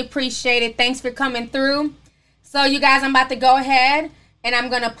really appreciate it. Thanks for coming through. So you guys, I'm about to go ahead and I'm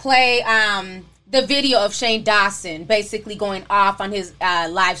gonna play the video of Shane Dawson basically going off on his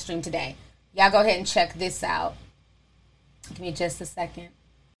live stream today. Y'all go ahead and check this out. Give me just a second.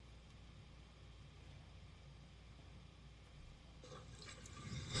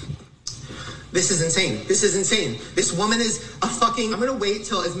 This is insane. This is insane. This woman is a fucking... I'm going to wait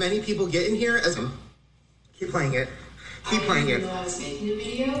till as many people get in here as... Keep playing it. Keep playing it. I didn't know I was making a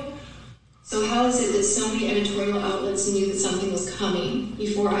video. So how is it that so many editorial outlets knew that something was coming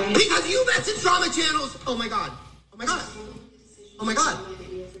before I had... Because you message drama channels! Oh my God. Oh my God. Oh my God.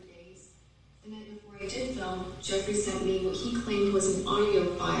 The night before I did film, Jeffrey sent me what he claimed was an audio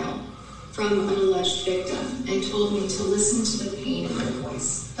file from an alleged victim and told me to listen to the pain in her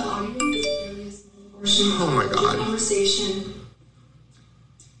voice. The audio was barely a small portion of the conversation.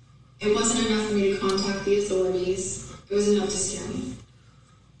 It wasn't enough for me to contact the authorities. It was enough to scare me.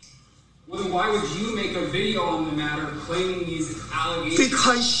 Well, then why would you make a video on the matter claiming these allegations?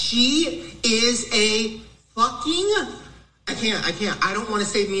 Because she is a fucking... I can't. I don't want to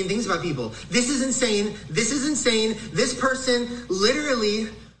say mean things about people. This is insane. This is insane. This person literally...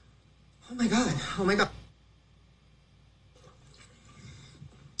 Oh my God. Oh my God.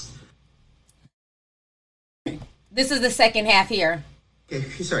 This is the second half here. Okay,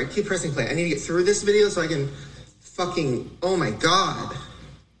 sorry. Keep pressing play. I need to get through this video so I can fucking... Oh my God.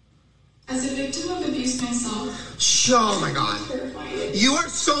 As a victim of abuse myself... Oh my God. You are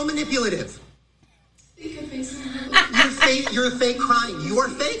so manipulative. You're fake crying. You are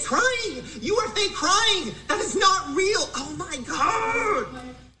fake crying. You are fake crying. That is not real. Oh my God.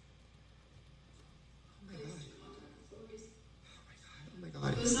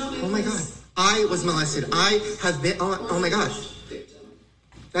 Oh my God. I was molested. I have been... Oh my gosh.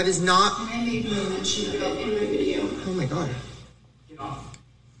 That is not... I made no mention of it in my video. Oh my God.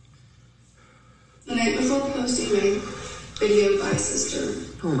 The night before posting my video of my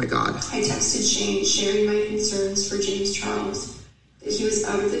sister, Oh my God. I texted Shane sharing my concerns for James Charles, that he was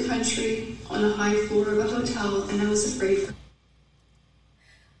out of the country on a high floor of a hotel, and I was afraid for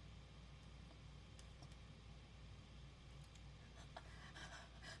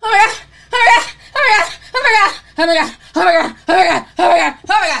Oh my God! Oh my God! Oh my God! Oh my God! Oh my God! Oh my God! Oh my God!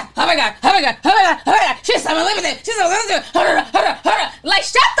 Oh my God! Oh my God! Oh my God! Oh my God! Oh my God! She's unlimited. She's unlimited. Like,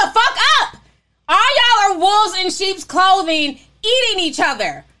 shut the fuck up! All y'all are wolves in sheep's clothing, eating each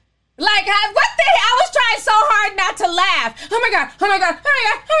other. Like, what the hell? I was trying so hard not to laugh. Oh my God! Oh my God! Oh my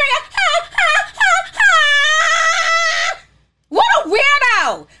God! Oh my God! What a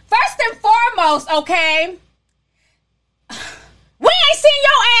weirdo! First and foremost, okay. We ain't seen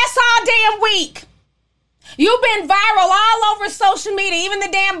your ass all damn week. You've been viral all over social media, even the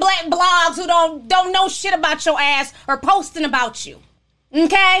damn black blogs who don't know shit about your ass are posting about you.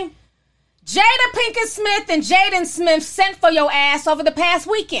 Okay? Jada Pinkett Smith and Jaden Smith sent for your ass over the past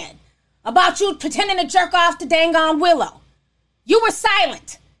weekend about you pretending to jerk off to dang on Willow. You were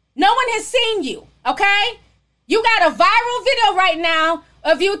silent. No one has seen you, okay? You got a viral video right now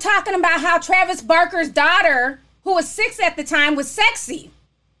of you talking about how Travis Barker's daughter, who was 6 at the time, was sexy.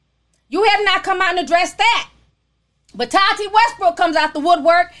 You have not come out and addressed that. But Tati Westbrook comes out the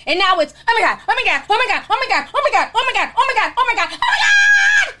woodwork, and now it's, oh my God, oh my God, oh my God, oh my God, oh my God, oh my God, oh my God, oh my God, oh my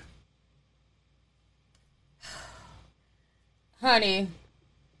God! Honey,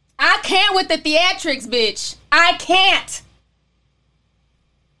 I can't with the theatrics, bitch. I can't.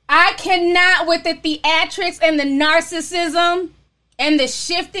 I cannot with the theatrics and the narcissism and the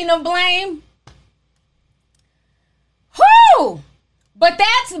shifting of blame. true. But then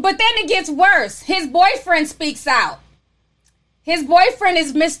it gets worse. His boyfriend speaks out. His boyfriend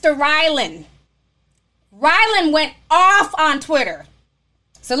is Mr. Rylan. Rylan went off on Twitter.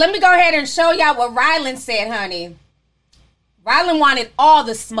 So let me go ahead and show y'all what Rylan said, honey. Rylan wanted all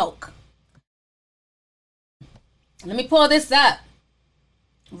the smoke. Let me pull this up.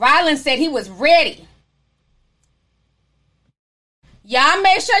 Rylan said he was ready. Y'all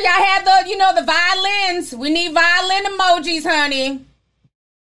make sure y'all have the violins. We need violin emojis, honey.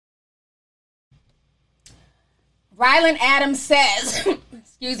 Rylan Adams says,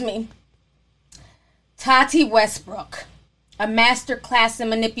 excuse me, Tati Westbrook, a master class in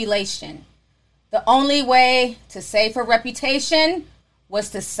manipulation. The only way to save her reputation was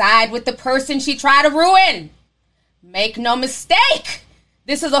to side with the person she tried to ruin. Make no mistake,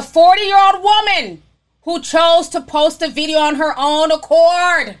 this is a 40-year-old woman who chose to post a video on her own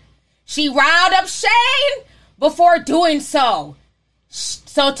accord. She riled up Shane before doing so.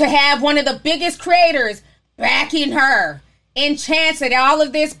 So to have one of the biggest creators backing her, in chance that all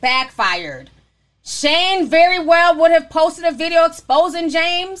of this backfired. Shane very well would have posted a video exposing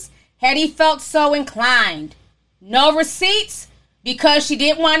James had he felt so inclined. No receipts, because she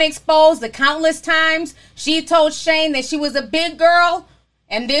didn't want to expose the countless times she told Shane that she was a big girl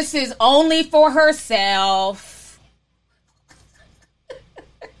and this is only for herself.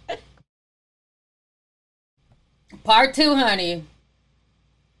 Part 2, honey.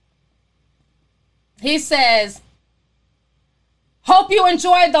 He says, hope you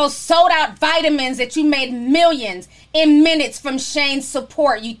enjoyed those sold out vitamins that you made millions in minutes from Shane's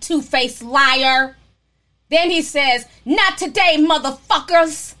support, you two-faced liar. Then he says, not today,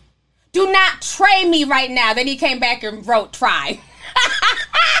 motherfuckers. Do not tray me right now. Then he came back and wrote try.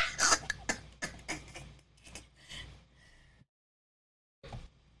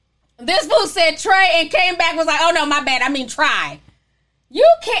 This fool said tray and came back was like, oh no, my bad. I mean try. You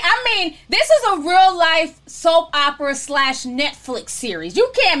can't, this is a real life soap opera / Netflix series.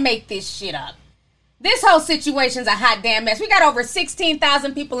 You can't make this shit up. This whole situation's a hot damn mess. We got over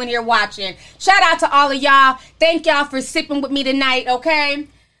 16,000 people in here watching. Shout out to all of y'all. Thank y'all for sipping with me tonight, okay?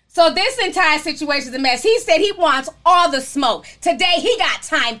 So this entire situation's a mess. He said he wants all the smoke. Today he got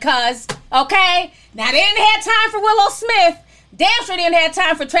time, cuz, okay? Now they didn't have time for Willow Smith. Damn sure didn't have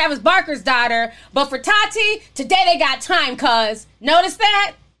time for Travis Barker's daughter. But for Tati, today they got time, cuz. Notice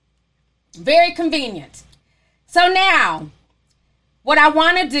that? Very convenient. So now, what I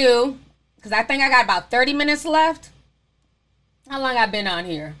want to do, because I think I got about 30 minutes left. How long I've been on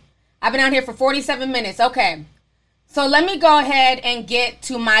here? I've been on here for 47 minutes. Okay. So let me go ahead and get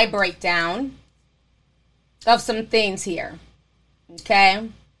to my breakdown of some things here. Okay.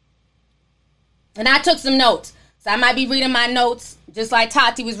 And I took some notes. So I might be reading my notes just like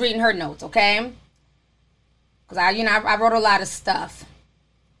Tati was reading her notes, okay? Because I wrote a lot of stuff.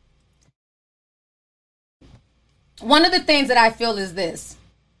 One of the things that I feel is this.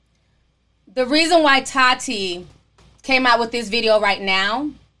 The reason why Tati came out with this video right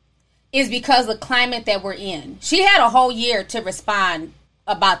now is because of the climate that we're in. She had a whole year to respond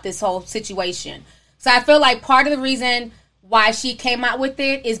about this whole situation. So I feel like part of the reason why she came out with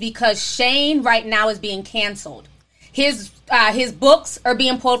it is because Shane right now is being canceled. His books are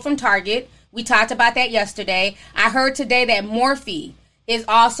being pulled from Target. We talked about that yesterday. I heard today that Morphe is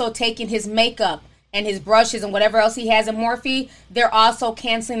also taking his makeup and his brushes and whatever else he has in Morphe. They're also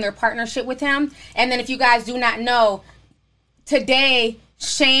canceling their partnership with him. And then if you guys do not know, today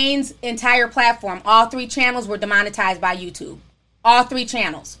Shane's entire platform, all 3 channels were demonetized by YouTube. All 3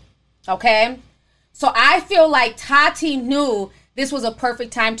 channels. Okay? So I feel like Tati knew this was a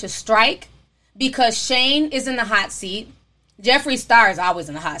perfect time to strike. Because Shane is in the hot seat. Jeffree Star is always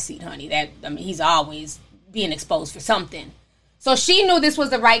in the hot seat, honey. He's always being exposed for something. So she knew this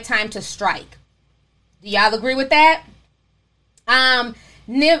was the right time to strike. Do y'all agree with that?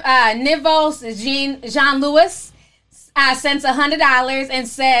 Nivos Jean-Louis sends $100 and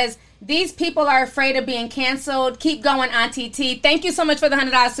says, these people are afraid of being canceled. Keep going, Auntie T. Thank you so much for the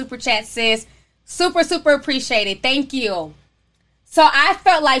 $100 super chat, sis. Super, super appreciated. Thank you. So I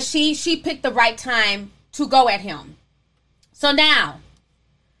felt like she picked the right time to go at him. So now,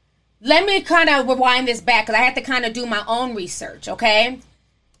 let me kind of rewind this back because I had to kind of do my own research, okay?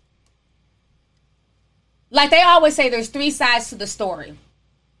 Like they always say, there's 3 sides to the story.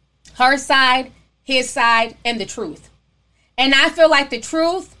 Her side, his side, and the truth. And I feel like the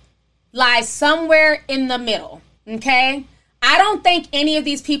truth lies somewhere in the middle, okay? I don't think any of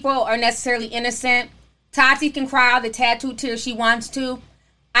these people are necessarily innocent. Tati can cry out the tattoo tears she wants to.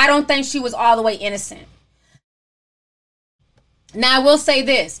 I don't think she was all the way innocent. Now, I will say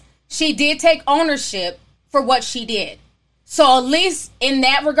this. She did take ownership for what she did. So at least in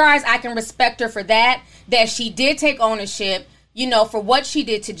that regards, I can respect her for that she did take ownership, for what she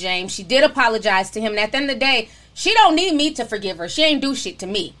did to James. She did apologize to him. And at the end of the day, she don't need me to forgive her. She ain't do shit to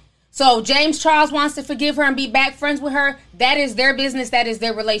me. So James Charles wants to forgive her and be back friends with her. That is their business. That is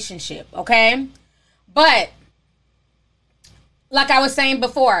their relationship. Okay? But like I was saying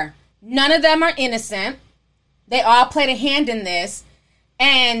before, none of them are innocent. They all played a hand in this.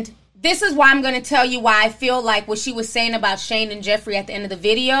 And this is why I'm going to tell you why I feel like what she was saying about Shane and Jeffree at the end of the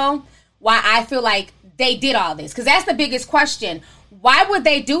video, why I feel like they did all this. Because that's the biggest question. Why would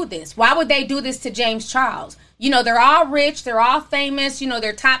they do this? Why would they do this to James Charles? They're all rich. They're all famous.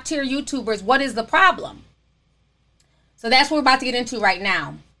 They're top tier YouTubers. What is the problem? So that's what we're about to get into right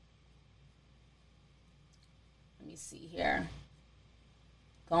now. Let me see here.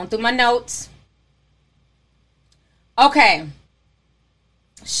 Going through my notes. Okay.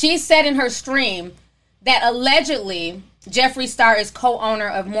 She said in her stream that allegedly Jeffree Star is co-owner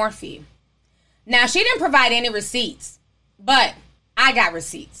of Morphe. Now, she didn't provide any receipts, but I got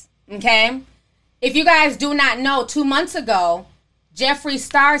receipts, okay? If you guys do not know, 2 months ago, Jeffree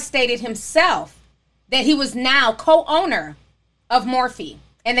Star stated himself that he was now co-owner of Morphe,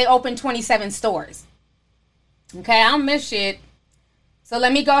 and they opened 27 stores. Okay, I don't miss shit. So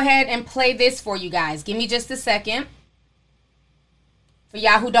let me go ahead and play this for you guys. Give me just a second. For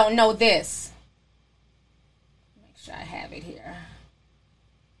y'all who don't know this. Make sure I have it here.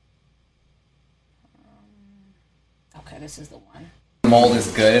 Okay, this is the one. Mold is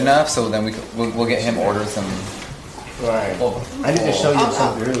good enough, so then we'll get him order some. Right. I need to show you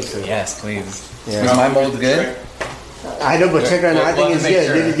something real soon. Yes, please. Yeah. Is my mold good? I know, but check it out. I think it's good.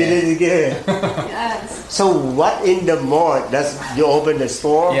 Sure. It is good. Yes. So what in the mall? You open the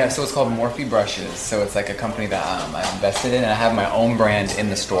store? Yeah, so it's called Morphe Brushes. So it's like a company that I invested in, and I have my own brand in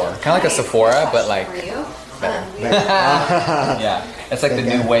the store. Kind of like a Sephora, but like better. Yeah, it's like the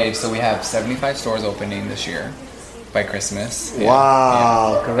new wave. So we have 75 stores opening this year by Christmas. Yeah.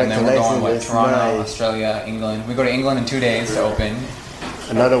 Wow, yeah. congratulations. And then we're going with Toronto, nice. Australia, England. We go to England in 2 days to open.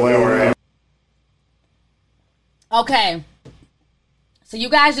 Another way. Okay. So you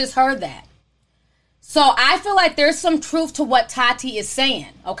guys just heard that. So I feel like there's some truth to what Tati is saying,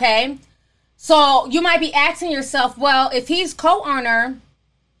 okay? So you might be asking yourself, well, if he's co-owner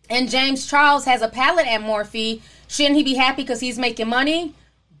and James Charles has a palette at Morphe, shouldn't he be happy because he's making money?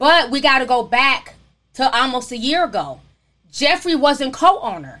 But we got to go back to almost a year ago. Jeffree wasn't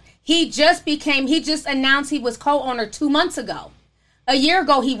co-owner. He just announced he was co-owner 2 months ago. A year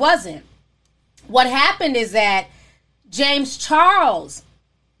ago, he wasn't. What happened is that James Charles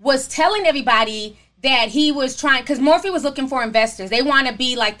was telling everybody that he was trying, because Morphe was looking for investors. They want to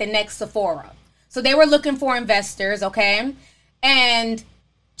be like the next Sephora. So they were looking for investors, okay? And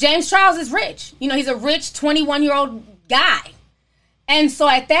James Charles is rich. He's a rich 21-year-old guy. And so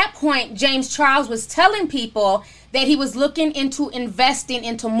at that point, James Charles was telling people that he was looking into investing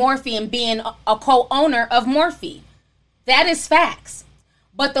into Morphe and being a co-owner of Morphe. That is facts.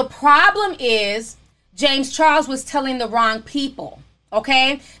 But the problem is James Charles was telling the wrong people,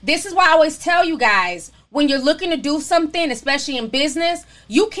 okay? This is why I always tell you guys, when you're looking to do something, especially in business,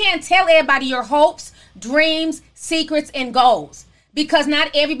 you can't tell everybody your hopes, dreams, secrets, and goals. Because not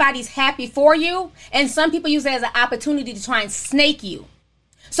everybody's happy for you, and some people use it as an opportunity to try and snake you.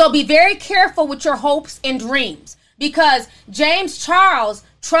 So be very careful with your hopes and dreams, because James Charles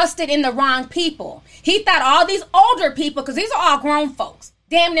trusted in the wrong people. He thought all these older people, because these are all grown folks,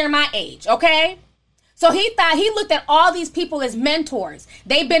 damn near my age, okay? So he looked at all these people as mentors.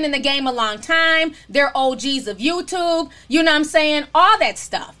 They've been in the game a long time. They're OGs of YouTube. You know what I'm saying? All that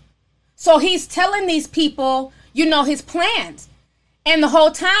stuff. So he's telling these people, his plans. And the whole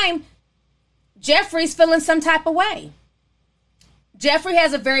time, Jeffree's feeling some type of way. Jeffree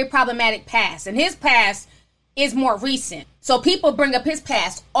has a very problematic past, and his past is more recent. So people bring up his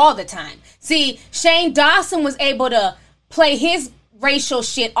past all the time. See, Shane Dawson was able to play his racial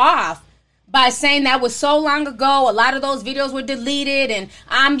shit off by saying that was so long ago. A lot of those videos were deleted, and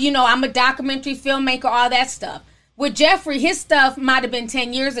I'm a documentary filmmaker, all that stuff. With Jeffree, his stuff might have been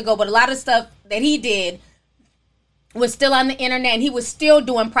 10 years ago, but a lot of stuff that he did was still on the internet, and he was still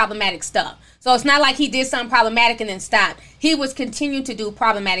doing problematic stuff. So it's not like he did something problematic and then stopped. He was continuing to do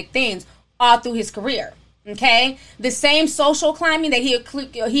problematic things all through his career. Okay? The same social climbing that he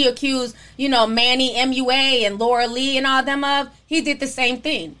accused, Manny MUA and Laura Lee and all them of, he did the same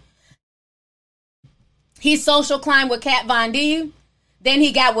thing. He social climbed with Kat Von D. Then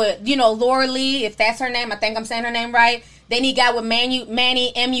he got with, Laura Lee, if that's her name. I think I'm saying her name right. Then he got with Manny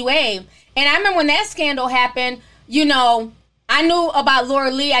MUA. And I remember when that scandal happened, I knew about Laura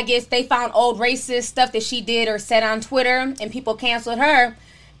Lee. I guess they found old racist stuff that she did or said on Twitter, and people canceled her.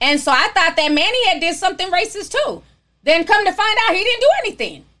 And so I thought that Manny had did something racist too. Then come to find out, he didn't do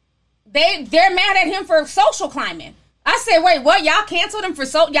anything. They're mad at him for social climbing. I said, wait, what? Y'all canceled him for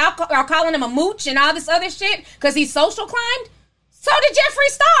y'all are calling him a mooch and all this other shit because he social climbed? So did Jeffree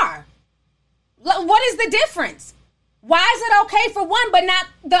Star. What is the difference? Why is it okay for one but not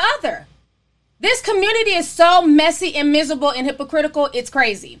the other? This community is so messy and miserable and hypocritical, it's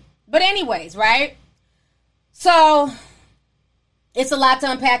crazy. But anyways, right? So, it's a lot to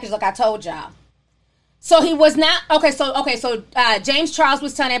unpackage, like I told y'all. So he was not, so James Charles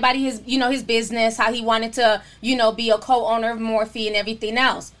was telling everybody his business, how he wanted to, be a co-owner of Morphe and everything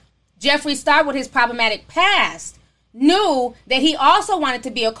else. Jeffree Star, with his problematic past, knew that he also wanted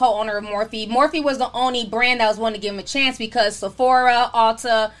to be a co-owner of Morphe. Morphe was the only brand that was willing to give him a chance because Sephora,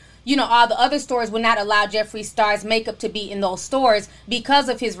 Ulta, all the other stores would not allow Jeffree Star's makeup to be in those stores because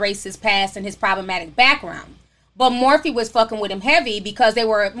of his racist past and his problematic background. But Morphe was fucking with him heavy because they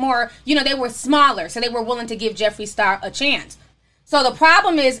were more, they were smaller, so they were willing to give Jeffree Star a chance. So the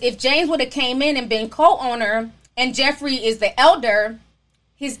problem is, if James would have came in and been co-owner and Jeffree is the elder,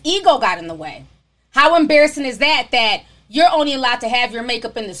 his ego got in the way. How embarrassing is that you're only allowed to have your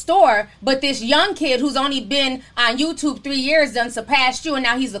makeup in the store, but this young kid who's only been on YouTube 3 years done surpassed you, and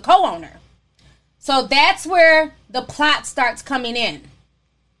now he's the co-owner. So that's where the plot starts coming in.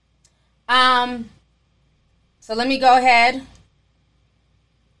 So let me go ahead.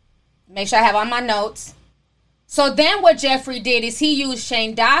 Make sure I have all my notes. So then what Jeffree did is he used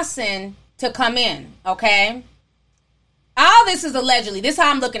Shane Dawson to come in, okay? All this is allegedly. This is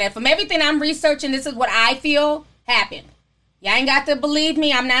how I'm looking at it. From everything I'm researching, this is what I feel happened. Y'all ain't got to believe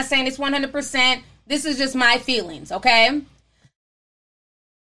me. I'm not saying it's 100%. This is just my feelings, okay?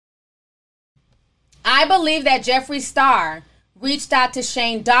 I believe that Jeffree Star reached out to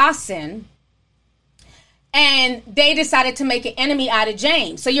Shane Dawson and they decided to make an enemy out of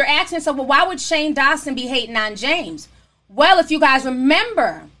James. So you're asking yourself, well, why would Shane Dawson be hating on James? Well, if you guys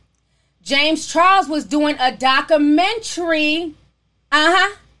remember, James Charles was doing a documentary,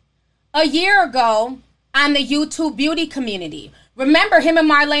 a year ago on the YouTube beauty community. Remember, him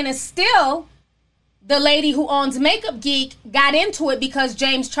and Marlena Still, the lady who owns Makeup Geek, got into it because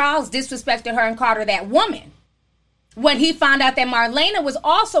James Charles disrespected her and called her that woman. When he found out that Marlena was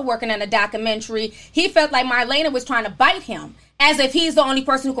also working on a documentary, he felt like Marlena was trying to bite him, as if he's the only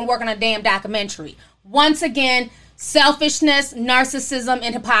person who can work on a damn documentary. Once again, selfishness, narcissism,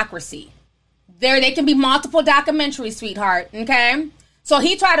 and hypocrisy. They can be multiple documentaries, sweetheart, okay? So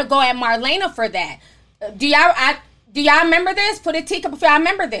he tried to go at Marlena for that. Do y'all remember this? Put a teacup if y'all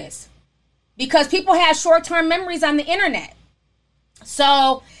remember this. Because people have short-term memories on the internet.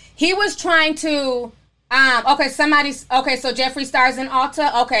 So he was trying to, so Jeffree Star's in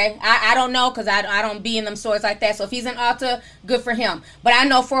Ulta. Okay, I don't know because I don't be in them stores like that. So if he's in Ulta, good for him. But I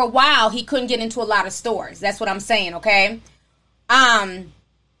know for a while he couldn't get into a lot of stores. That's what I'm saying, okay? Now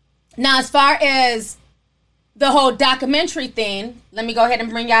as far as the whole documentary thing, let me go ahead and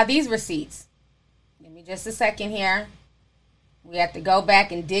bring y'all these receipts. Give me just a second here. We have to go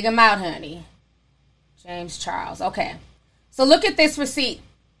back and dig them out, honey. James Charles. Okay. So look at this receipt.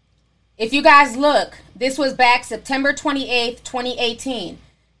 If you guys look, this was back September 28th, 2018.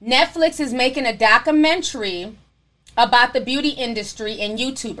 Netflix is making a documentary about the beauty industry and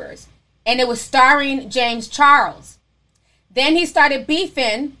YouTubers. And it was starring James Charles. Then he started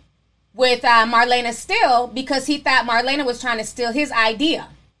beefing with Marlena Still because he thought Marlena was trying to steal his idea.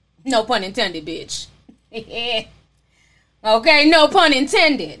 No pun intended, bitch. Okay, no pun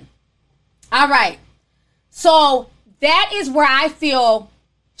intended. All right. So that is where I feel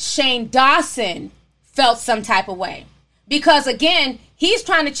Shane Dawson felt some type of way. Because again, he's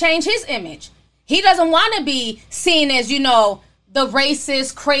trying to change his image. He doesn't want to be seen as, the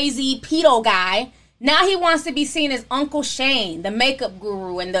racist, crazy pedo guy. Now he wants to be seen as Uncle Shane, the makeup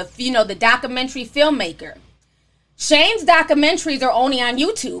guru and the documentary filmmaker. Shane's documentaries are only on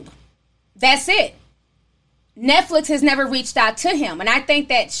YouTube. That's it. Netflix has never reached out to him. And I think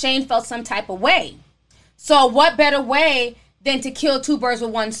that Shane felt some type of way. So what better way than to kill two birds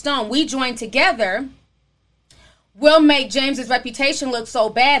with one stone? We join together. We'll make James's reputation look so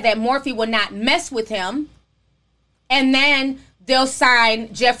bad that Morphe will not mess with him. And then they'll sign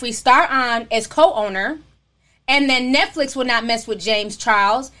Jeffree Star on as co-owner. And then Netflix will not mess with James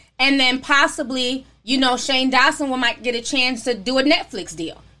Charles. And then possibly, Shane Dawson might get a chance to do a Netflix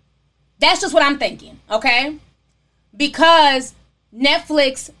deal. That's just what I'm thinking, okay? Because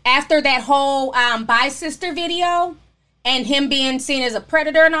Netflix, after that whole Bi Sister video and him being seen as a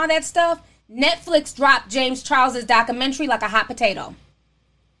predator and all that stuff, Netflix dropped James Charles's documentary like a hot potato.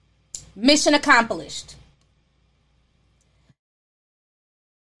 Mission accomplished.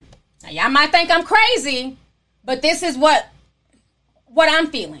 Now, y'all might think I'm crazy, but this is what I'm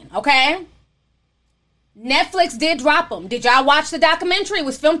feeling, okay? Netflix did drop them. Did y'all watch the documentary? It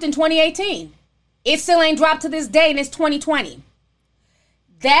was filmed in 2018. It still ain't dropped to this day, and it's 2020.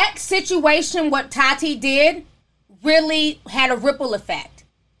 That situation, what Tati did, really had a ripple effect.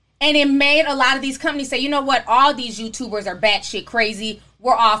 And it made a lot of these companies say, you know what? All these YouTubers are batshit crazy.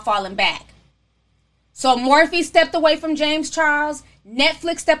 We're all falling back. So Morphe stepped away from James Charles.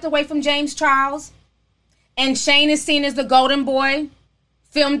 Netflix stepped away from James Charles. And Shane is seen as the golden boy,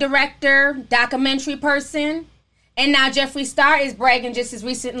 film director, documentary person. And now Jeffree Star is bragging just as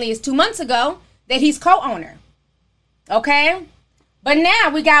recently as 2 months ago that he's co-owner. Okay? But now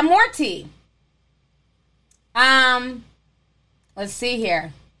we got more tea. Let's see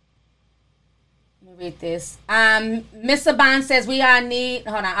here. Let me read this. Miss Saban says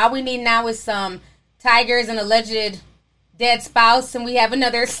all we need now is some tigers and alleged dead spouse, and we have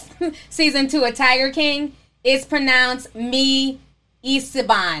another season 2 of Tiger King. It's pronounced Me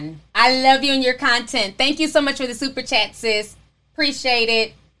Isaban. I love you and your content. Thank you so much for the super chat, sis. Appreciate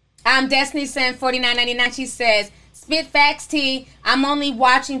it. Destiny sent $49.99. She says, spit facts, T. I'm only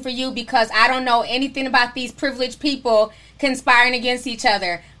watching for you because I don't know anything about these privileged people conspiring against each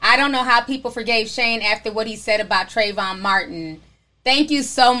other. I don't know how people forgave Shane after what he said about Trayvon Martin. Thank you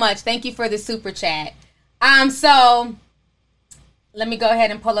so much. Thank you for the super chat. So let me go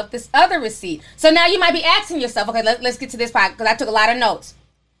ahead and pull up this other receipt. So now you might be asking yourself, okay, let's get to this part because I took a lot of notes.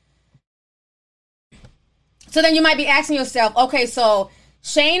 So then you might be asking yourself, okay, so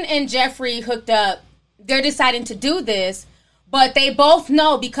Shane and Jeffree hooked up. They're deciding to do this, but they both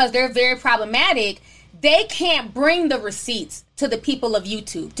know because they're very problematic, they can't bring the receipts to the people of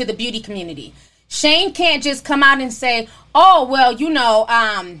YouTube, to the beauty community. Shane can't just come out and say, oh, well,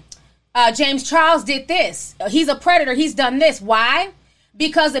 James Charles did this. He's a predator. He's done this. Why?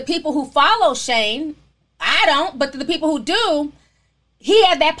 Because the people who follow Shane, I don't, but the people who do, he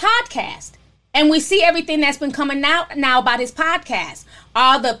had that podcast. And we see everything that's been coming out now about his podcast.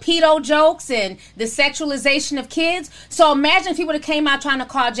 All the pedo jokes and the sexualization of kids. So imagine if he would have came out trying to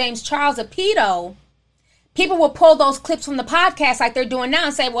call James Charles a pedo. People will pull those clips from the podcast like they're doing now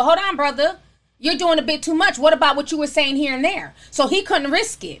and say, well, hold on, brother. You're doing a bit too much. What about what you were saying here and there? So he couldn't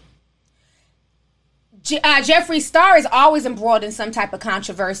risk it. Jeffree Star is always embroiled in some type of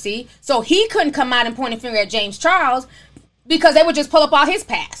controversy. So he couldn't come out and point a finger at James Charles because they would just pull up all his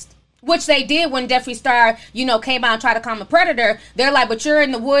past. Which they did when Jeffree Star, came out and tried to call him a predator. They're like, but you're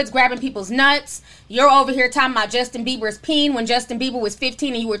in the woods grabbing people's nuts. You're over here talking about Justin Bieber's peen when Justin Bieber was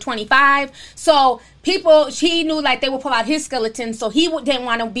 15 and you were 25. So he knew like they would pull out his skeleton, so he didn't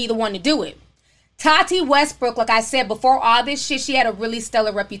want to be the one to do it. Tati Westbrook, like I said, before all this shit, she had a really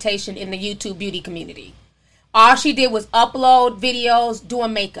stellar reputation in the YouTube beauty community. All she did was upload videos,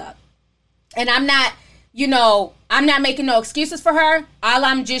 doing makeup. And I'm not making no excuses for her. All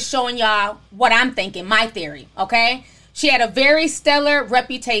I'm just showing y'all what I'm thinking, my theory, okay? She had a very stellar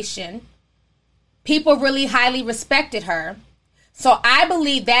reputation. People really highly respected her. So I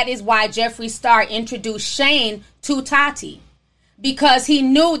believe that is why Jeffree Star introduced Shane to Tati. Because he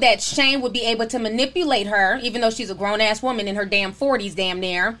knew that Shane would be able to manipulate her, even though she's a grown-ass woman in her damn 40s, damn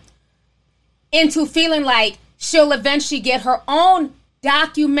near, into feeling like she'll eventually get her own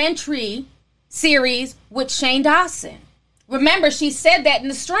documentary series with Shane Dawson. Remember, she said that in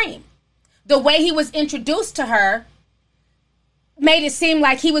the stream. The way he was introduced to her made it seem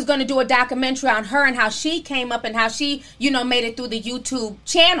like he was going to do a documentary on her and how she came up and how she, made it through the YouTube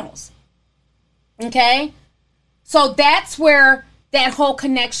channels. Okay? So that's where that whole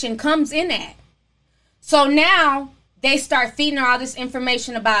connection comes in at. So now they start feeding her all this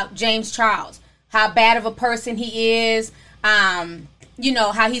information about James Charles, how bad of a person he is,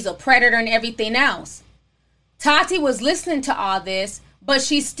 how he's a predator and everything else. Tati was listening to all this, but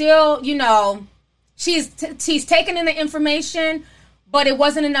she's still, she's taking in the information, but it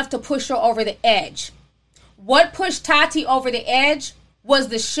wasn't enough to push her over the edge. What pushed Tati over the edge was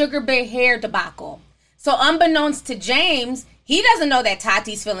the Sugar Bear hair debacle. So unbeknownst to James, he doesn't know that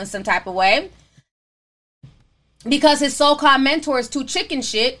Tati's feeling some type of way because his so-called mentor is too chicken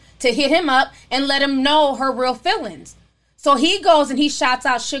shit to hit him up and let him know her real feelings. So he goes and he shouts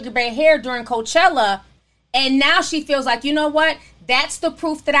out Sugar Bear hair during Coachella, and now she feels like, you know what? That's the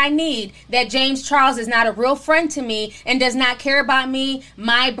proof that I need, that James Charles is not a real friend to me and does not care about me,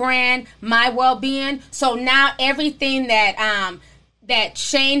 my brand, my well-being. So now everything that that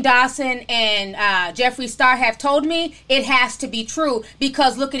Shane Dawson and Jeffree Star have told me, it has to be true,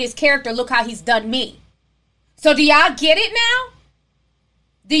 because look at his character. Look how he's done me. So do y'all get it now?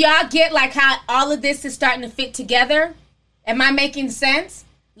 Do y'all get like how all of this is starting to fit together? Am I making sense?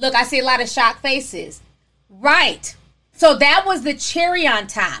 Look, I see a lot of shocked faces. Right. So that was the cherry on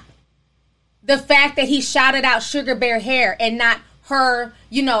top. The fact that he shouted out Sugar Bear Hair and not her,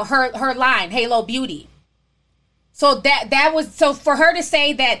 you know, her line, Halo Beauty. So that was, so for her to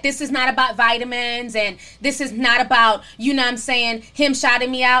say that this is not about vitamins and this is not about, you know what I'm saying, him shouting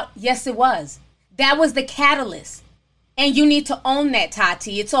me out. Yes, it was. That was the catalyst. And you need to own that,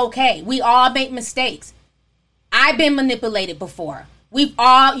 Tati. It's okay. We all make mistakes. I've been manipulated before. We've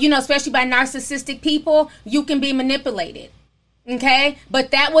all, you know, especially by narcissistic people, you can be manipulated. Okay?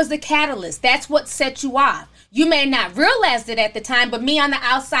 But that was the catalyst. That's what set you off. You may not realize it at the time, but me on the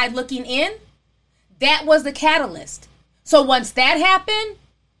outside looking in, that was the catalyst. So once that happened,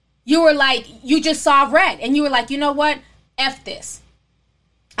 you were like, you just saw red. And you were like, you know what? F this.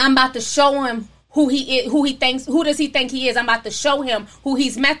 I'm about to show him who he is, who does he think he is? I'm about to show him who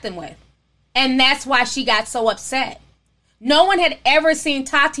he's messing with. And that's why she got so upset. No one had ever seen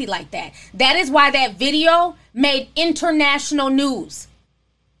Tati like that. That is why that video made international news.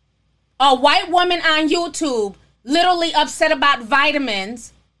 A white woman on YouTube literally upset about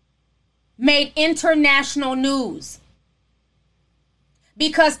vitamins made international news.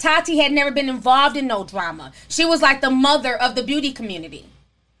 Because Tati had never been involved in no drama. She was like the mother of the beauty community.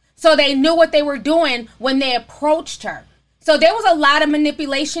 So they knew what they were doing when they approached her. So there was a lot of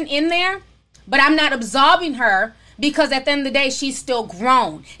manipulation in there, but I'm not absolving her, because at the end of the day, she's still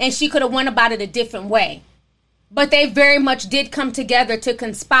grown and she could have went about it a different way. But they very much did come together to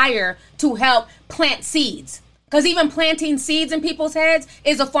conspire to help plant seeds. Because even planting seeds in people's heads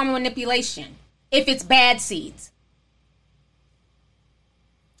is a form of manipulation, if it's bad seeds.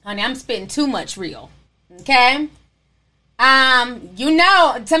 Honey, I'm spitting too much real. Okay? You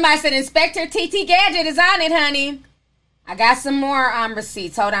know, somebody said Inspector TT Gadget is on it, honey. I got some more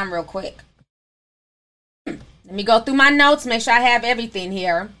receipts. Hold on real quick. Let me go through my notes, make sure I have everything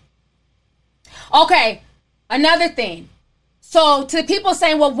here. Okay, another thing. So to people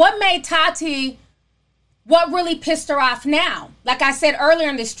saying, well, what made Tati, what really pissed her off now? Like I said earlier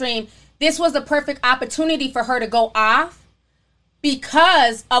in the stream, this was the perfect opportunity for her to go off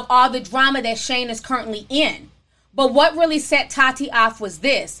because of all the drama that Shane is currently in. But what really set Tati off was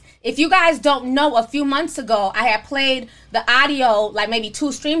this. If you guys don't know, a few months ago, I had played the audio, like maybe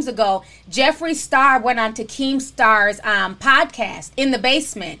 2 streams ago. Jeffree Star went on to Keemstar's podcast in the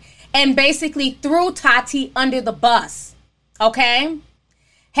basement and basically threw Tati under the bus. Okay?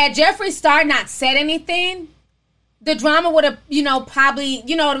 Had Jeffree Star not said anything, the drama would have, probably,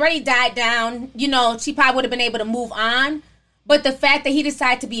 already died down. She probably would have been able to move on. But the fact that he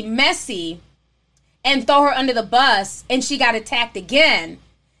decided to be messy and throw her under the bus and she got attacked again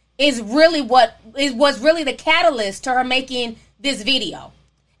was really the catalyst to her making this video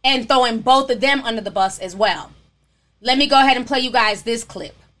and throwing both of them under the bus as well. Let me go ahead and play you guys this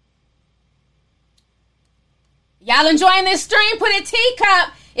clip. Y'all enjoying this stream? Put a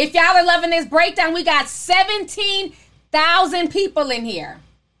teacup. If y'all are loving this breakdown, we got 17,000 people in here.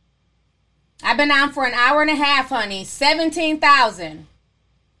 I've been on for an hour and a half, honey. 17,000.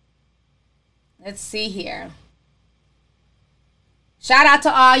 Let's see here. Shout out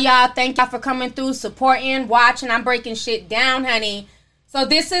to all y'all. Thank y'all for coming through, supporting, watching. I'm breaking shit down, honey. So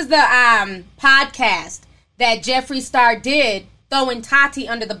this is the podcast that Jeffree Star did, throwing Tati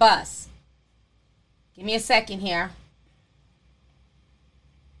under the bus. Give me a second here.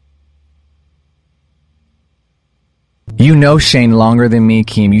 You know Shane longer than me,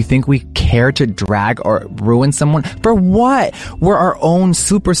 Keem. You think we care to drag or ruin someone? For what? We're our own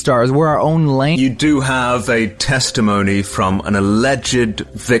superstars. We're our own lane. You do have a testimony from an alleged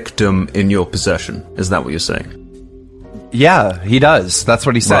victim in your possession. Is that what you're saying? Yeah, he does. That's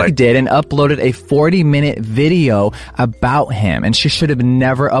what he said. Right. He did and uploaded a 40-minute video about him, and she should have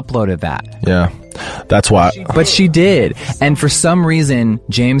never uploaded that. Yeah, that's why. But she did. And for some reason,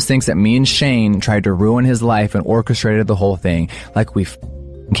 James thinks that me and Shane tried to ruin his life and orchestrated the whole thing. Like we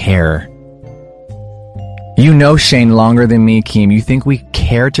care. You know Shane longer than me, Keem. You think we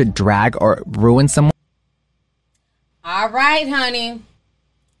care to drag or ruin someone? All right, honey.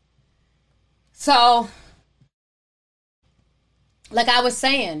 So, like I was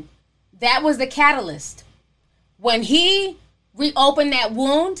saying, that was the catalyst. When he reopened that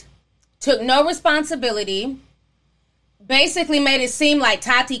wound, took no responsibility, basically made it seem like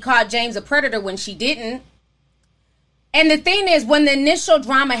Tati caught James a predator when she didn't. And the thing is, when the initial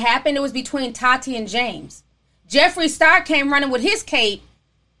drama happened, it was between Tati and James. Jeffree Star came running with his cape,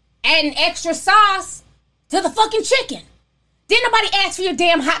 adding extra sauce to the fucking chicken. Didn't nobody ask for your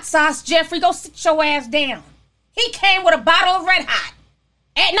damn hot sauce, Jeffree. Go sit your ass down. He came with a bottle of Red Hot,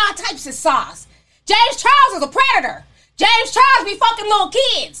 adding all types of sauce. James Charles is a predator. James Charles be fucking little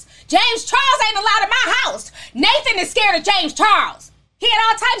kids. James Charles ain't allowed in my house. Nathan is scared of James Charles. He had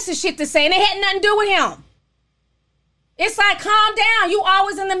all types of shit to say, and it had nothing to do with him. It's like, calm down. You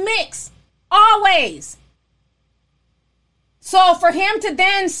always in the mix. Always. So for him to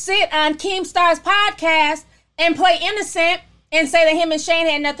then sit on Keemstar's podcast and play innocent and say that him and Shane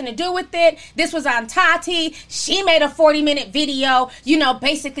had nothing to do with it. This was on Tati. She made a 40-minute video,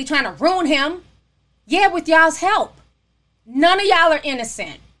 basically trying to ruin him. Yeah, with y'all's help. None of y'all are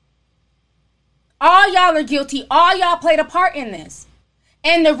innocent. All y'all are guilty. All y'all played a part in this.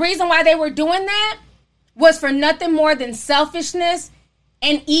 And the reason why they were doing that was for nothing more than selfishness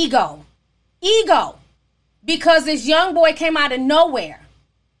and ego. Ego. Because this young boy came out of nowhere.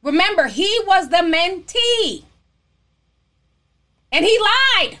 Remember, he was the mentee. And he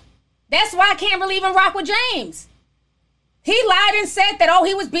lied. That's why I can't really even rock with James. He lied and said that,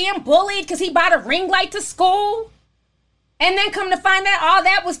 he was being bullied because he bought a ring light to school. And then come to find out all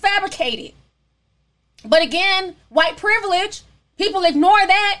that was fabricated. But again, white privilege, people ignore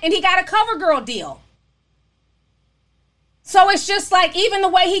that, and he got a CoverGirl deal. So it's just like, even the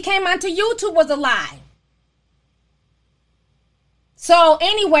way he came onto YouTube was a lie. So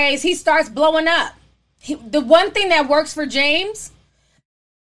anyways, he starts blowing up. The one thing that works for James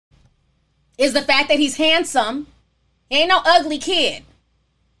is the fact that he's handsome. He ain't no ugly kid.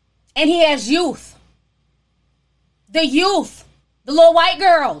 And he has youth. The youth, the little white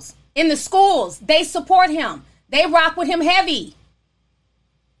girls in the schools, they support him. They rock with him heavy.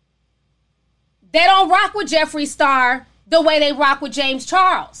 They don't rock with Jeffree Star the way they rock with James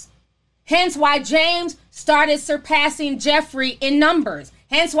Charles. Hence why James started surpassing Jeffree in numbers.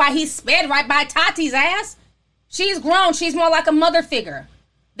 Hence why he sped right by Tati's ass. She's grown. She's more like a mother figure.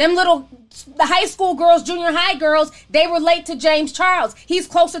 Them the high school girls, junior high girls, they relate to James Charles. He's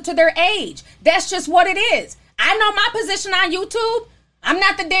closer to their age. That's just what it is. I know my position on YouTube. I'm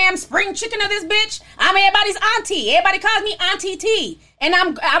not the damn spring chicken of this bitch. I'm everybody's auntie. Everybody calls me Auntie T. And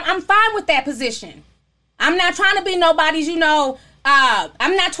I'm fine with that position. I'm not trying to be nobody's, I'm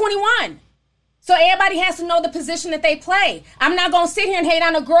not 21. So everybody has to know the position that they play. I'm not going to sit here and hate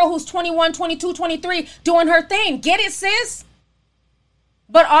on a girl who's 21, 22, 23 doing her thing. Get it, sis?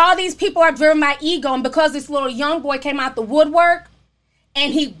 But all these people are driven by ego. And because this little young boy came out the woodwork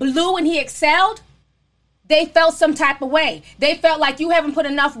and he blew and he excelled, they felt some type of way. They felt like you haven't put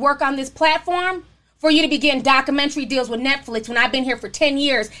enough work on this platform for you to be getting documentary deals with Netflix when I've been here for 10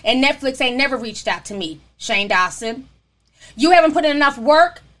 years and Netflix ain't never reached out to me, Shane Dawson. You haven't put in enough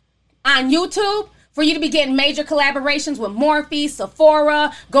work on YouTube for you to be getting major collaborations with Morphe,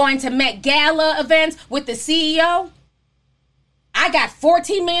 Sephora, going to Met Gala events with the CEO. I got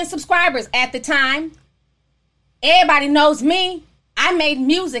 14 million subscribers at the time. Everybody knows me. I made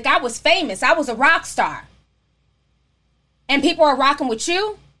music. I was famous. I was a rock star. And people are rocking with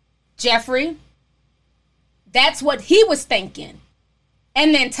you, Jeffree. That's what he was thinking.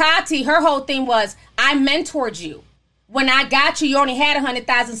 And then Tati, her whole thing was, I mentored you. When I got you, you only had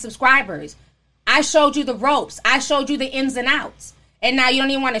 100,000 subscribers. I showed you the ropes. I showed you the ins and outs. And now you don't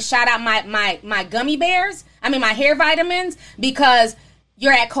even want to shout out my gummy bears. My hair vitamins, because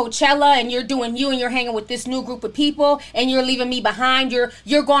you're at Coachella and you're doing you and you're hanging with this new group of people and you're leaving me behind.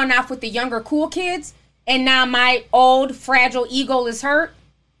 You're going off with the younger cool kids. And now my old fragile ego is hurt.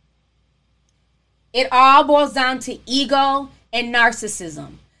 It all boils down to ego and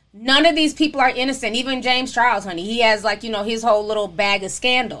narcissism. None of these people are innocent. Even James Charles, honey. He has his whole little bag of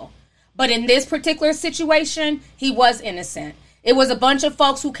scandal. But in this particular situation, he was innocent. It was a bunch of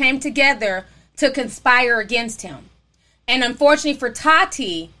folks who came together to conspire against him. And unfortunately for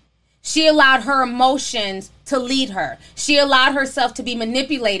Tati, she allowed her emotions to lead her. She allowed herself to be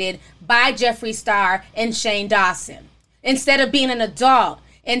manipulated by Jeffree Star and Shane Dawson. Instead of being an adult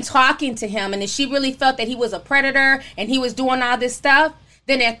and talking to him, and if she really felt that he was a predator and he was doing all this stuff,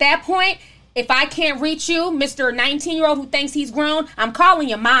 then at that point, if I can't reach you, Mr. 19-year-old who thinks he's grown, I'm calling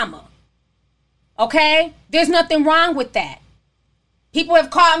your mama. Okay? There's nothing wrong with that. People have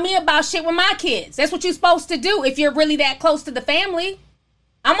called me about shit with my kids. That's what you're supposed to do if you're really that close to the family.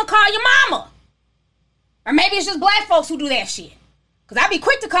 I'm going to call your mama. Or maybe it's just black folks who do that shit. Because I'd be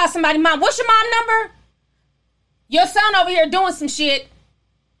quick to call somebody mom. What's your mom number? Your son over here doing some shit.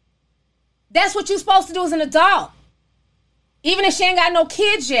 That's what you're supposed to do as an adult. Even if she ain't got no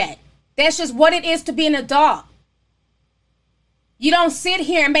kids yet. That's just what it is to be an adult. You don't sit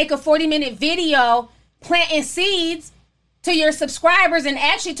here and make a 40-minute video planting seeds to your subscribers and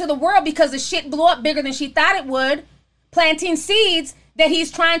actually to the world, because the shit blew up bigger than she thought it would, planting seeds that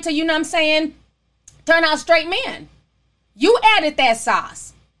he's trying to, you know what I'm saying, turn out straight men. You added that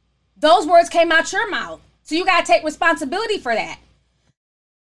sauce. Those words came out your mouth. So you got to take responsibility for that.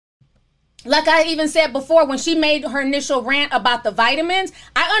 Like I even said before, when she made her initial rant about the vitamins,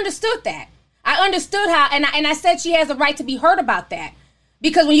 I understood that. I understood how, and I said she has a right to be heard about that.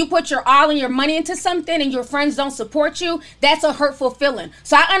 Because when you put your all and your money into something and your friends don't support you, that's a hurtful feeling.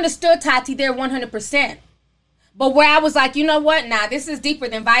 So I understood Tati there 100%. But where I was like, you know what? Nah, this is deeper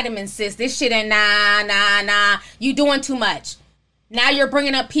than vitamins, sis. This shit ain't nah. You doing too much. Now you're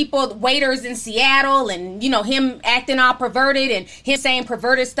bringing up people, waiters in Seattle, and, you know, him acting all perverted and him saying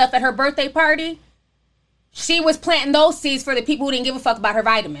perverted stuff at her birthday party. She was planting those seeds for the people who didn't give a fuck about her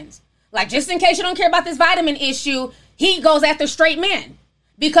vitamins. Like, just in case you don't care about this vitamin issue, he goes after straight men.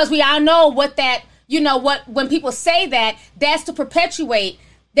 Because we all know what that, you know, what when people say that, that's to perpetuate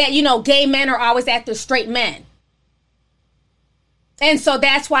that, you know, gay men are always after straight men. And so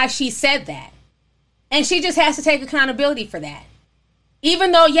that's why she said that. And she just has to take accountability for that.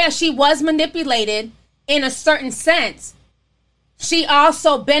 Even though, yes, she was manipulated in a certain sense, she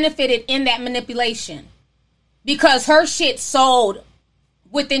also benefited in that manipulation. Because her shit sold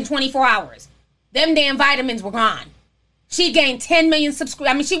within 24 hours. Them damn vitamins were gone. She gained 10 million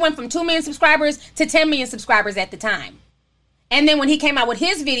subscribers. I mean, she went from 2 million subscribers to 10 million subscribers at the time. And then when he came out with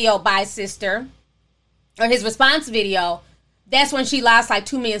his video, Bye Sister, or his response video, that's when she lost like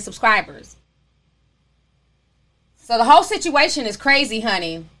 2 million subscribers. So the whole situation is crazy,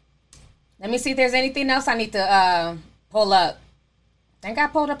 honey. Let me see if there's anything else I need to pull up. I think I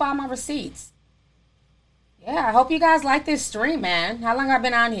pulled up all my receipts. Yeah, I hope you guys like this stream, man. How long have I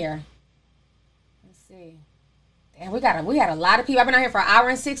been on here? Let's see. Damn, we had a lot of people. I've been on here for 1 hour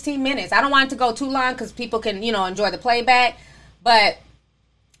and 16 minutes. I don't want it to go too long because people can, you know, enjoy the playback. But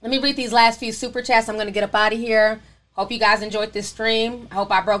let me read these last few super chats. I'm going to get up out of here. Hope you guys enjoyed this stream. I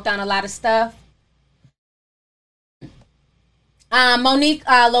hope I broke down a lot of stuff. Monique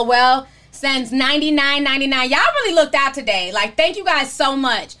Lowell sends $99.99. Y'all really looked out today. Like, thank you guys so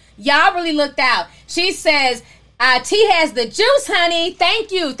much. Y'all really looked out. She says, T has the juice, honey.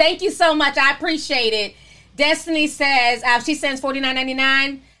 Thank you. Thank you so much. I appreciate it. Destiny says, she sends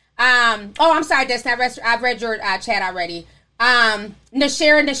 $49.99. I'm sorry, Destiny. I've read your chat already.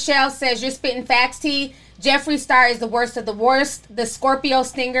 Nichelle says, you're spitting facts, T. Jeffree Star is the worst of the worst. The Scorpio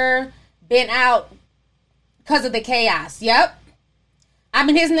stinger been out because of the chaos. Yep. I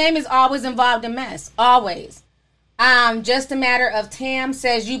mean, his name is always involved in mess. Always. Just a matter of Tam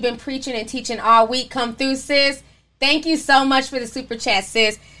says, you've been preaching and teaching all week. Come through, sis. Thank you so much for the super chat,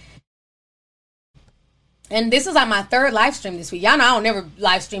 sis. And this is on my 3rd live stream this week. Y'all know I don't never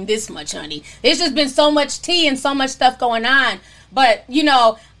live stream this much, honey. There's just been so much tea and so much stuff going on. But, you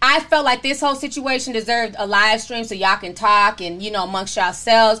know, I felt like this whole situation deserved a live stream so y'all can talk and, you know, amongst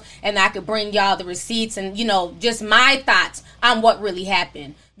yourselves. And I could bring y'all the receipts and, you know, just my thoughts on what really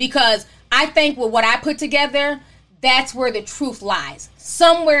happened. Because I think with what I put together, that's where the truth lies.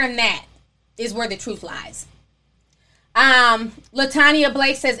 Somewhere in that is where the truth lies. Latanya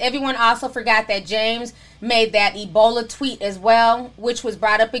Blake says, everyone also forgot that James made that Ebola tweet as well, which was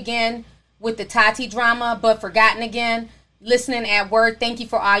brought up again with the Tati drama, but forgotten again. Listening at work, thank you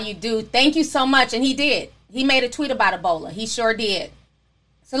for all you do. Thank you so much. And he did. He made a tweet about Ebola. He sure did.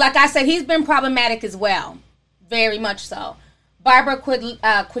 So like I said, he's been problematic as well. Very much so. Barbara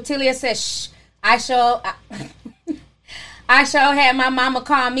Quitilia says, shh, I sure had my mama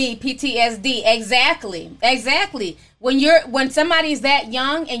call me PTSD. Exactly. When somebody's that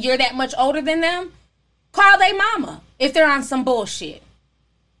young and you're that much older than them, call their mama if they're on some bullshit.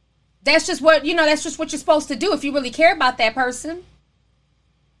 That's just what, you know, that's just what you're supposed to do if you really care about that person.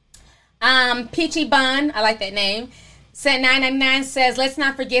 Peachy Bun, I like that name, said $9.99 says, let's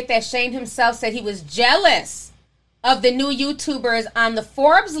not forget that Shane himself said he was jealous of the new YouTubers on the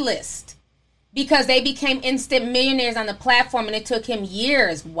Forbes list because they became instant millionaires on the platform and it took him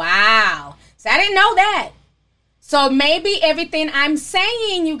years. Wow. So I didn't know that. So maybe everything I'm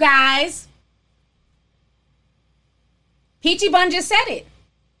saying, you guys, Peachy Bun just said it.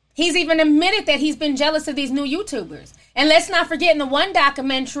 He's even admitted that he's been jealous of these new YouTubers. And let's not forget in the one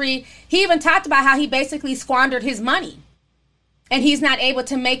documentary, he even talked about how he basically squandered his money. And he's not able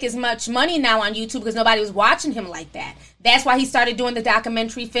to make as much money now on YouTube because nobody was watching him like that. That's why he started doing the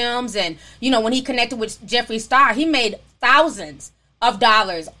documentary films. And, you know, when he connected with Jeffree Star, he made thousands of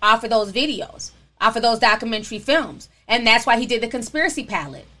dollars off of those videos, off of those documentary films. And that's why he did the Conspiracy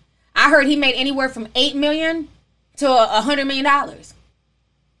Palette. I heard he made anywhere from $8 million to $100 million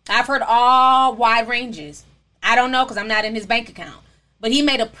I've heard all wide ranges. I don't know because I'm not in his bank account. But he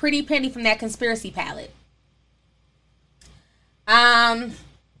made a pretty penny from that conspiracy palette.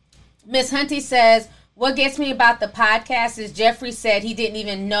 Miss Hunty says, what gets me about the podcast is Jeffrey said he didn't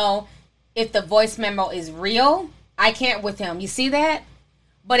even know if the voice memo is real. I can't with him. You see that?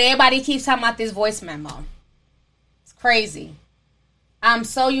 But everybody keeps talking about this voice memo. It's crazy. I'm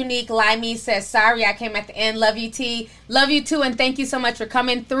so unique. Limey says, sorry, I came at the end. Love you, T. Love you, too, and thank you so much for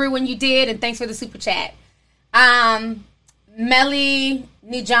coming through when you did, and thanks for the super chat. Melly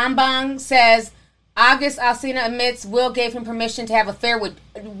Nijambang says, August Alsina admits Will gave him permission to have an affair with...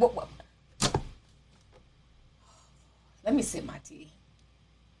 Let me sip my tea.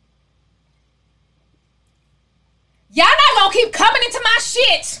 Y'all not gonna keep coming into my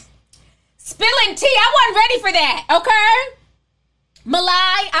shit. Spilling tea. I wasn't ready for that, okay?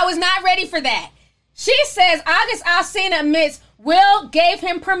 Malai, I was not ready for that. She says August Alsina admits Will gave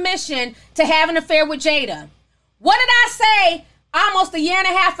him permission to have an affair with Jada. What did I say almost a year and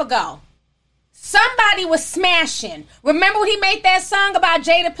a half ago? Somebody was smashing. Remember when he made that song about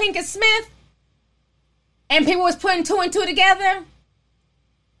Jada Pinkett Smith? And people was putting two and two together?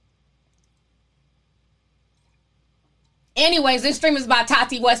 Anyways, this stream is about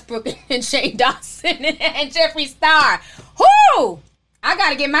Tati Westbrook and Shane Dawson and Jeffree Star. Whoo! I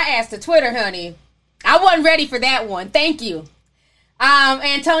gotta get my ass to Twitter, honey. I wasn't ready for that one. Thank you.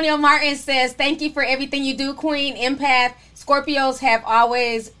 Antonio Martin says, thank you for everything you do, Queen. Empath. Scorpios have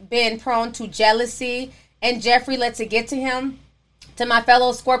always been prone to jealousy, and Jeffrey lets it get to him. To my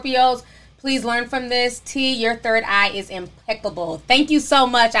fellow Scorpios, please learn from this. T, your third eye is impeccable. Thank you so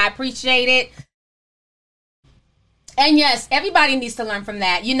much. I appreciate it. And yes, everybody needs to learn from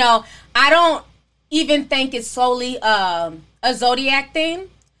that. You know, I don't even think it's solely a zodiac thing.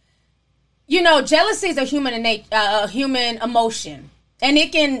 You know, jealousy is a human emotion. And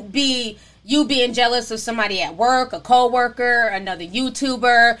it can be you being jealous of somebody at work, a coworker, another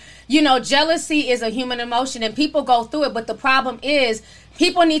YouTuber. You know, jealousy is a human emotion and people go through it. But the problem is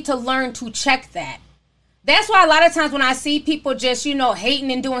people need to learn to check that. That's why a lot of times when I see people just, you know,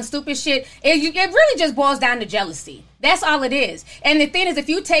 hating and doing stupid shit, it really just boils down to jealousy. That's all it is. And the thing is, if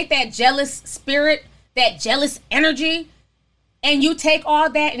you take that jealous spirit, that jealous energy, and you take all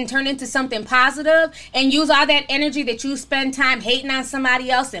that and turn it into something positive and use all that energy that you spend time hating on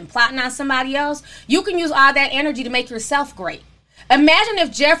somebody else and plotting on somebody else, you can use all that energy to make yourself great. Imagine if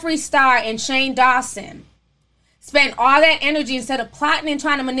Jeffree Star and Shane Dawson spent all that energy instead of plotting and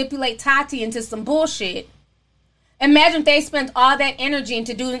trying to manipulate Tati into some bullshit. Imagine if they spent all that energy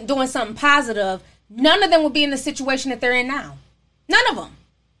into doing something positive. None of them would be in the situation that they're in now. None of them.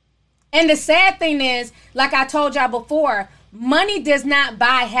 And the sad thing is, like I told y'all before, money does not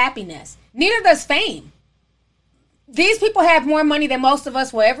buy happiness. Neither does fame. These people have more money than most of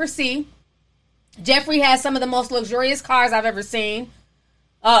us will ever see. Jeffrey has some of the most luxurious cars I've ever seen.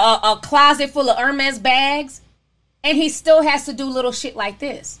 A closet full of Hermes bags. And he still has to do little shit like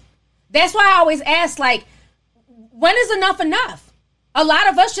this. That's why I always ask, like, when is enough enough? A lot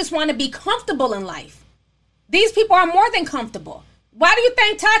of us just want to be comfortable in life. These people are more than comfortable. Why do you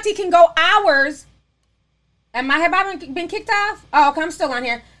think Tati can go hours? Have I been kicked off? Oh, okay, I'm still on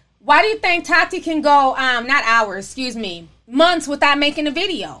here. Why do you think Tati can go, not hours, months without making a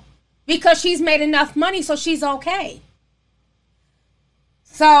video? Because she's made enough money, so she's okay.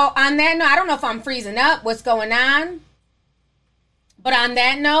 So on that note, I don't know if I'm freezing up, what's going on. But on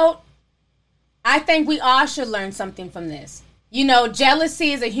that note, I think we all should learn something from this. You know,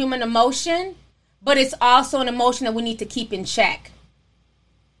 jealousy is a human emotion, but it's also an emotion that we need to keep in check.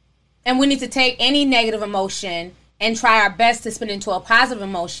 And we need to take any negative emotion and try our best to spin it into a positive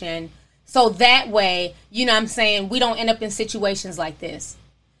emotion. So that way, you know what I'm saying, we don't end up in situations like this.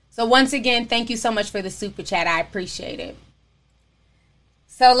 So once again, thank you so much for the super chat. I appreciate it.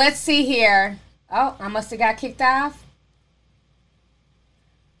 So let's see here. Oh, I must have got kicked off.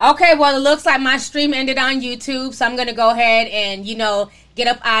 Okay, well, it looks like my stream ended on YouTube, so I'm going to go ahead and, you know, get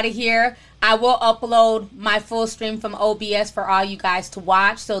up out of here. I will upload my full stream from OBS for all you guys to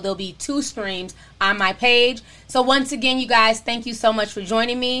watch, so there'll be 2 streams on my page. So once again, you guys, thank you so much for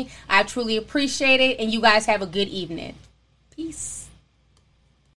joining me. I truly appreciate it, and you guys have a good evening. Peace.